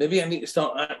 maybe I need to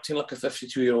start acting like a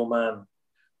 52-year-old man,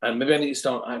 and maybe I need to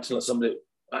start acting like somebody.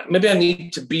 Maybe I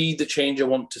need to be the change I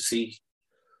want to see.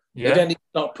 Yeah. Maybe I need to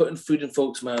start putting food in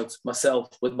folks' mouths myself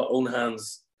with my own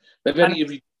hands. Maybe I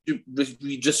need to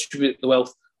redistribute the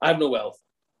wealth. I have no wealth,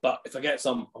 but if I get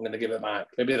some, I'm going to give it back.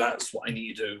 Maybe that's what I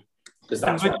need to do. Because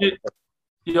that's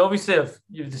you obviously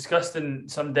you've discussed in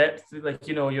some depth,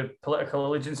 your political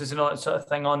allegiances and all that sort of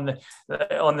thing on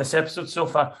this episode so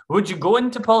far. Would you go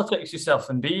into politics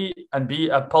yourself and be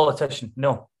a politician?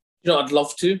 No. I'd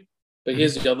love to, but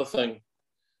here's the other thing.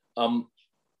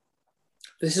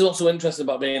 This is also interesting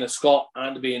about being a Scot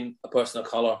and being a person of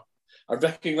colour. I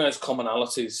recognise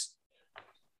commonalities.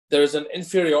 There is an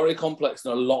inferiority complex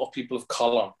in a lot of people of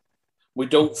colour. We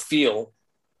don't feel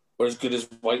we're as good as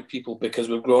white people because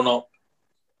we've grown up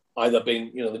either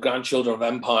being, the grandchildren of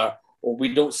empire, or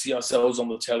we don't see ourselves on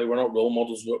the telly. We're not role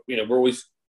models. We're always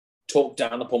talked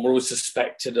down upon. We're always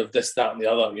suspected of this, that, and the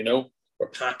other. We're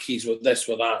packies with this,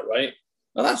 with that, right?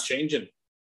 Now that's changing.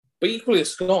 But equally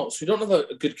as Scots, we don't have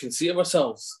a good conceit of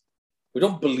ourselves. We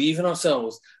don't believe in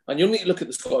ourselves. And you only need to look at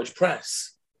the Scottish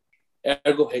press.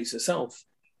 Ergo hates itself.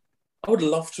 I would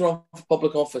love to run for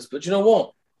public office, but you know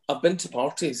what? I've been to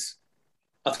parties.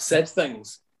 I've said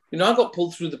things. I got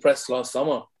pulled through the press last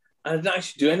summer and I didn't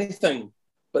actually do anything,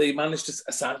 but he managed to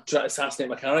try to assassinate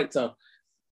my character.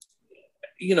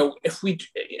 You know, if we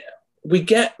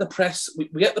get the press, we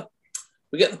get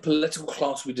the political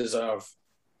class we deserve.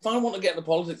 If I want to get into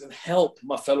politics and help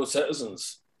my fellow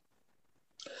citizens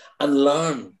and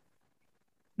learn,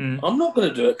 I'm not going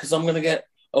to do it because I'm going to get,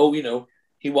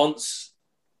 he once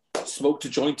smoked a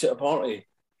joint at a party.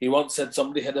 He once said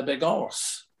somebody had a big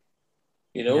arse.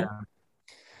 You know? Yeah.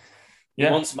 He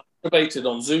once masturbated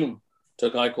on Zoom to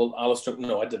a guy called Alistair.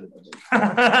 No, I didn't.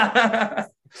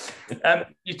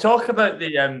 You talk about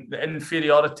the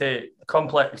inferiority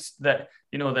complex that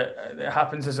that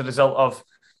happens as a result of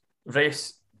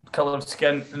race, colour of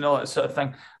skin, and all that sort of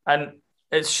thing. And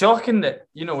it's shocking that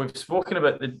we've spoken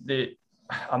about the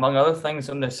among other things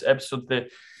on this episode, the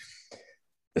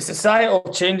societal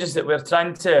changes that we're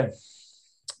trying to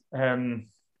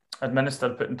administer,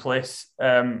 put in place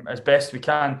as best we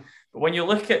can. But when you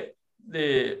look at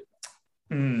the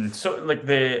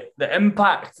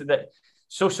impact that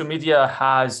social media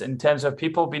has in terms of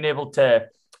people being able to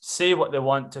say what they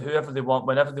want to whoever they want,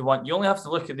 whenever they want. You only have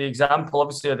to look at the example,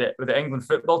 obviously, with the England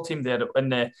football team there in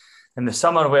the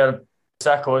summer where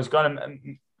Sacco is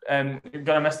going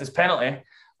to miss this penalty,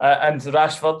 and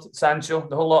Rashford, Sancho,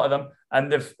 the whole lot of them,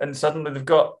 and suddenly they've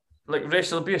got like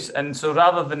racial abuse, and so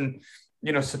rather than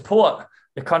support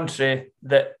the country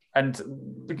and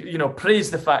praise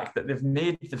the fact that they've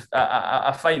made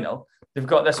a final, they've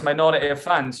got this minority of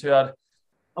fans who are.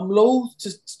 I'm loath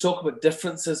to talk about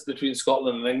differences between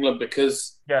Scotland and England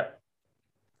because I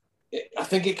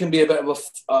think it can be a bit of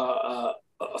a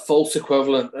false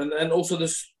equivalent. And also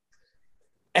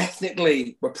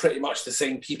ethnically, we're pretty much the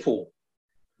same people.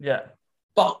 Yeah.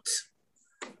 But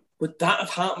would that have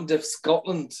happened if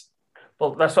Scotland...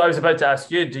 Well, that's what I was about to ask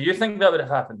you. Do you think that would have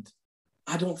happened?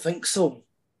 I don't think so.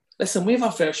 Listen, we have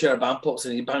our fair share of bandpots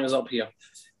and you bang us up here.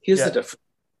 Here's the difference.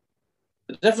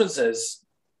 The difference is...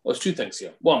 Well, there's two things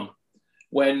here. One,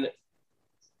 when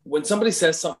somebody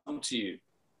says something to you,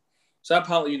 so our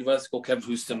pal at university called Kevin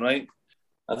Houston, right?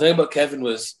 The thing about Kevin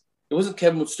was, it wasn't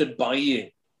Kevin who stood by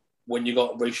you when you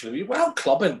got racial abuse. We're out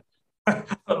clubbing. You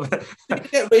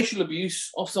get racial abuse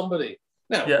off somebody.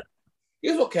 Now,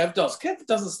 here's what Kev does. Kev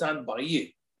doesn't stand by you.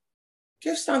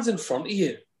 Kev stands in front of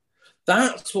you.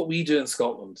 That's what we do in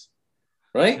Scotland,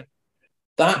 right?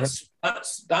 That's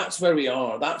where we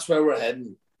are. That's where we're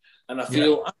heading. And I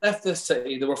feel I left this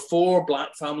city. There were 4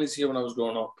 black families here when I was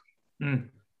growing up. And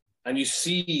you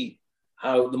see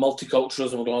how the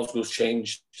multiculturalism of Glasgow's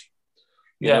changed.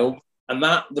 You know? And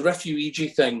that the refugee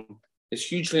thing is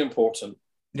hugely important.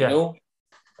 You know?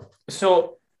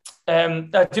 So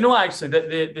do you know actually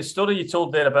the story you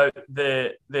told there about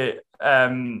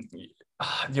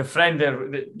your friend there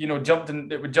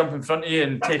that would jump in front of you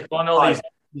and take on all these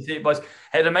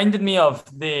it reminded me of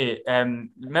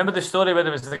remember the story where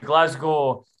there was the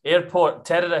Glasgow airport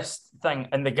terrorist thing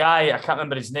and the guy, I can't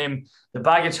remember his name, the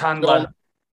baggage handler,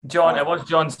 John, it was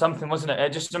John something, wasn't it?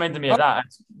 It just reminded me of that.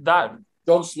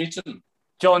 John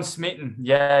Smeaton.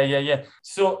 Yeah.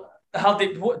 So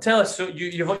Hardy, tell us, so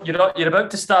you're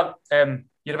about to start,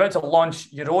 you're about to launch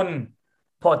your own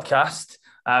podcast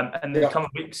in the coming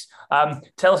weeks.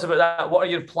 Tell us about that. What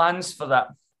are your plans for that?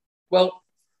 Well,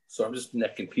 so I'm just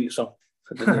necking Peter.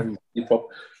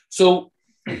 So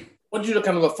what do you do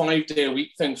kind of a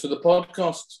 5-day-a-week thing? So the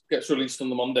podcast gets released on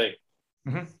the Monday.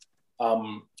 And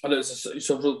we'll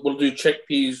do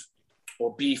chickpeas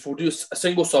or beef. We'll do a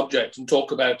single subject and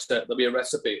talk about it. There'll be a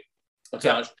recipe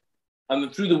attached. And then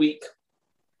through the week,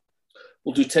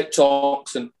 we'll do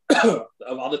TikToks and of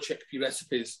other chickpea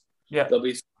recipes. There'll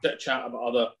be chat about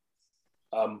other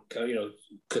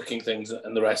cooking things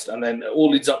and the rest. And then it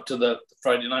all leads up to the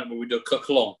Friday night where we do a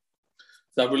cook-along.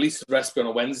 So I've released the recipe on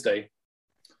a Wednesday.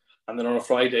 And then on a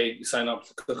Friday, you sign up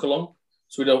for cook-along.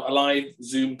 So we do a live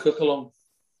Zoom cook-along.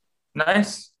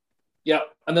 Nice. Yeah.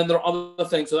 And then there are other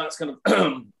things. So that's kind of,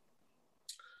 kind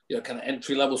of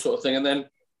entry-level sort of thing. And then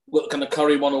we'll kind of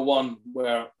Curry 101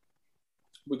 where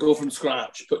we go from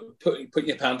scratch, put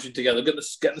your pantry together, get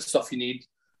the stuff you need.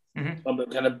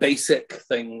 Kind of basic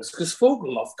things because folk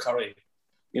love curry,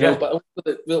 but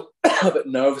we're a bit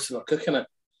nervous about cooking it.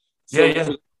 So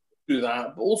we'll do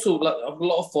that. But also, I've got a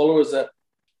lot of followers that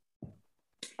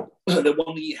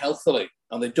want to eat healthily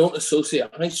and they don't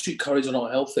associate high street curries are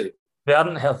not healthy. They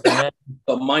aren't healthy,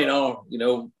 but mine are,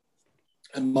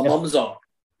 and my mum's are,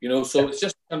 So it's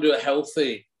just going to do a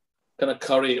healthy kind of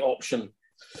curry option.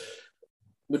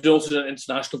 We're also doing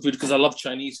international food because I love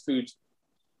Chinese food.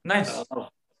 Nice.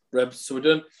 Ribs. So we're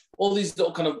doing all these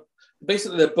little kind of,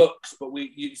 basically they're books, but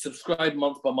you subscribe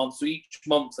month by month. So each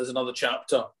month there's another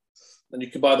chapter and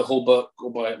you can buy the whole book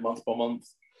or buy it month by month.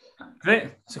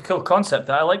 Great. It's a cool concept.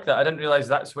 I like that. I didn't realise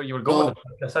that's where you were going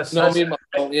with this. No, me and my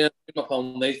pal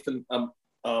Nathan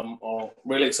are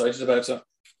really excited about it.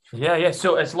 Yeah.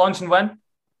 So it's launching when?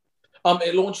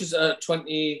 It launches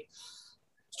 23rd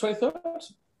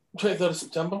of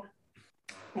September.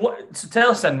 What? So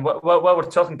tell us then. While we're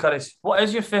talking curries, what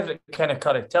is your favourite kind of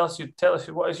curry? Tell us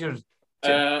what is your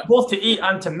both to eat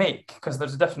and to make, because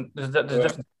there's a different.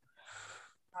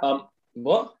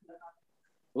 What?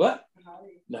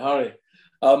 Nahari.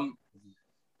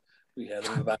 We heard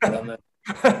in the background there.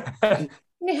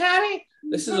 Nahari.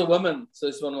 This is a woman, so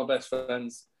this is one of my best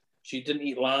friends. She didn't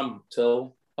eat lamb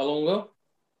till how long ago?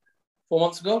 4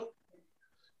 months ago.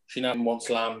 She now wants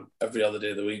lamb every other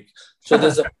day of the week. So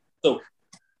so,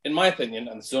 in my opinion,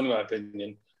 and it's only my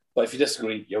opinion, but if you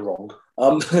disagree, you're wrong.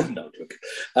 No joke.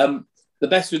 The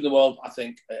best food in the world, I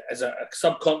think, as a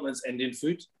subcontinent, is Indian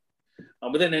food.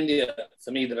 And within India,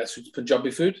 for me, the best food is Punjabi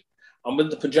food. And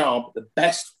with the Punjab, the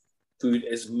best food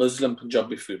is Muslim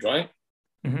Punjabi food, right?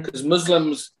 Because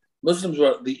Muslims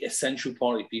were the essential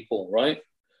party people, right?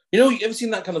 You know, you ever seen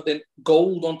that kind of thing?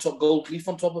 Gold leaf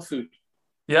on top of food.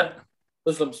 Yeah.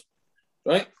 Muslims,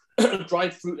 right?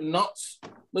 Dried fruit and nuts.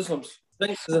 Muslims.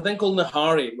 There's a thing called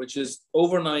nahari, which is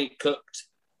overnight cooked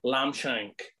lamb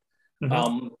shank.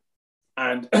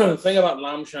 And the thing about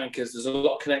lamb shank is there's a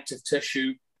lot of connective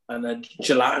tissue and a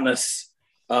gelatinous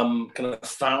kind of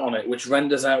fat on it, which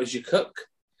renders out as you cook.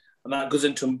 And that goes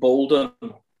into embolden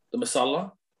the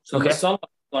masala. So the masala,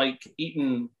 like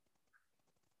eating,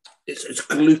 it's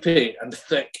gloopy and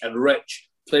thick and rich,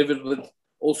 flavored with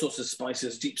all sorts of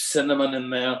spices, deep cinnamon in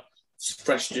there,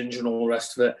 fresh ginger and all the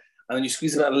rest of it. And then you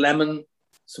squeeze a bit of lemon,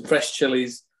 some fresh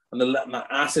chilies, and that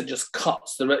acid just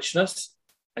cuts the richness.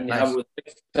 And you have it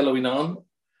with pillowy naan.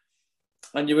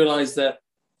 And you realize that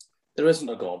there isn't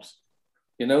a God.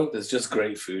 You know, there's just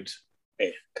great food.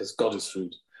 Because God is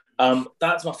food.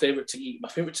 That's my favorite to eat. My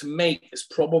favorite to make is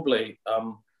probably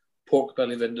pork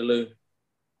belly vindaloo.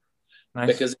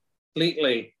 Because it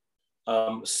completely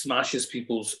smashes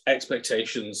people's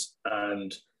expectations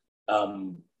and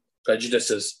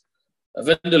prejudices. A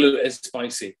vindaloo is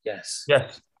spicy, yes.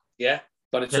 Yeah,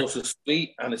 but it's also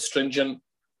sweet and it's stringent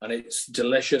and it's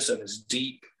delicious and it's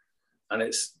deep and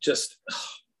it's just,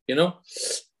 you know,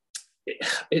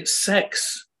 it's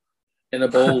sex in a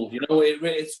bowl. You know,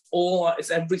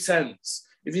 it's every sense.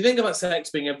 If you think about sex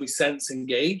being every sense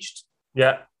engaged,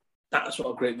 that's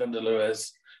what a great vindaloo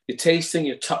is. You're tasting,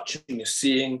 you're touching, you're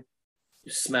seeing,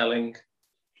 you're smelling,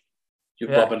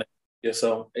 you're bobbing it.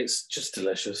 So it's just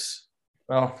delicious.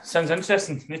 Well, sounds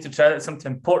interesting. Need to try that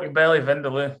sometime. Pork belly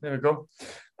vindaloo. There we go.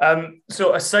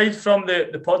 So aside from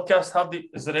the podcast,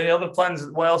 is there any other plans?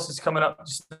 What else is coming up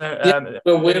just now?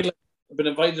 Weirdly, I've been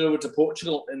invited over to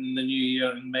Portugal in the new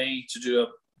year in May to do a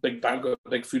big banquet, a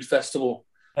big food festival.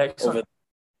 Excellent.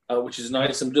 Which is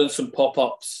nice. I'm doing some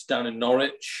pop-ups down in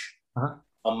Norwich.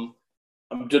 I'm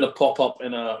doing a pop-up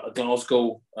in a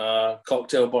Glasgow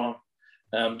cocktail bar.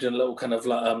 Doing a little kind of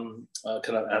and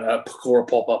a Pakora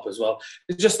pop-up as well.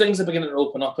 It's just things are beginning to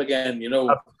open up again, you know.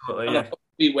 Absolutely, and I've got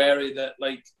to be wary that,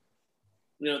 like,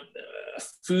 you know,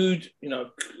 food, you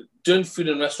know, doing food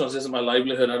in restaurants isn't my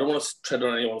livelihood. I don't want to tread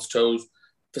on anyone's toes.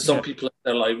 For some people, it's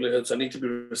their livelihoods. I need to be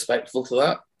respectful to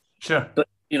that. Sure. But,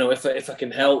 you know, if I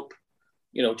can help,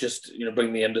 you know, just, you know,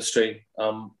 bring the industry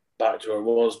back to where it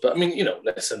was. But, I mean, you know,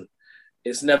 listen,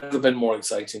 it's never been more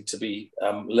exciting to be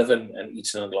living and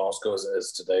eating in Glasgow as it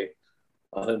is today.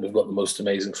 I think we've got the most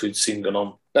amazing food scene going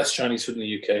on. Best Chinese food in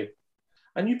the UK.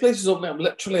 And new places opening up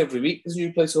literally every week. There's a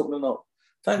new place opening up.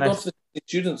 Thank God for the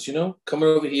students, you know, coming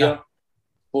over here,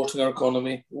 supporting our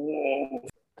economy. Whoa.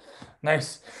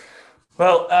 Nice.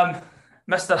 Well,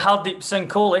 Mr. Hardeep Singh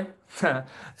Kohli.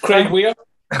 Craig Weir.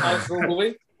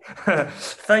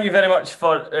 Thank you very much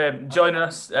for joining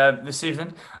us this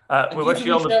evening. We wish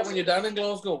you all the best when you're down in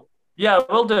Glasgow. Yeah,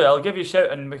 we'll do. I'll give you a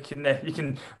shout, and we can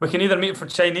either meet for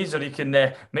Chinese or you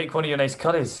can make one of your nice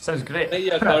curries. Sounds great. Make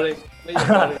your curry.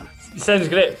 Sounds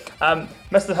great.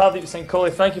 Mr. Hardeep Singh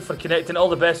Kohli, thank you for connecting. All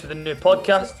the best with the new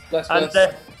podcast. Bless.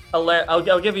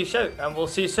 I'll give you a shout, and we'll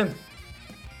see you soon.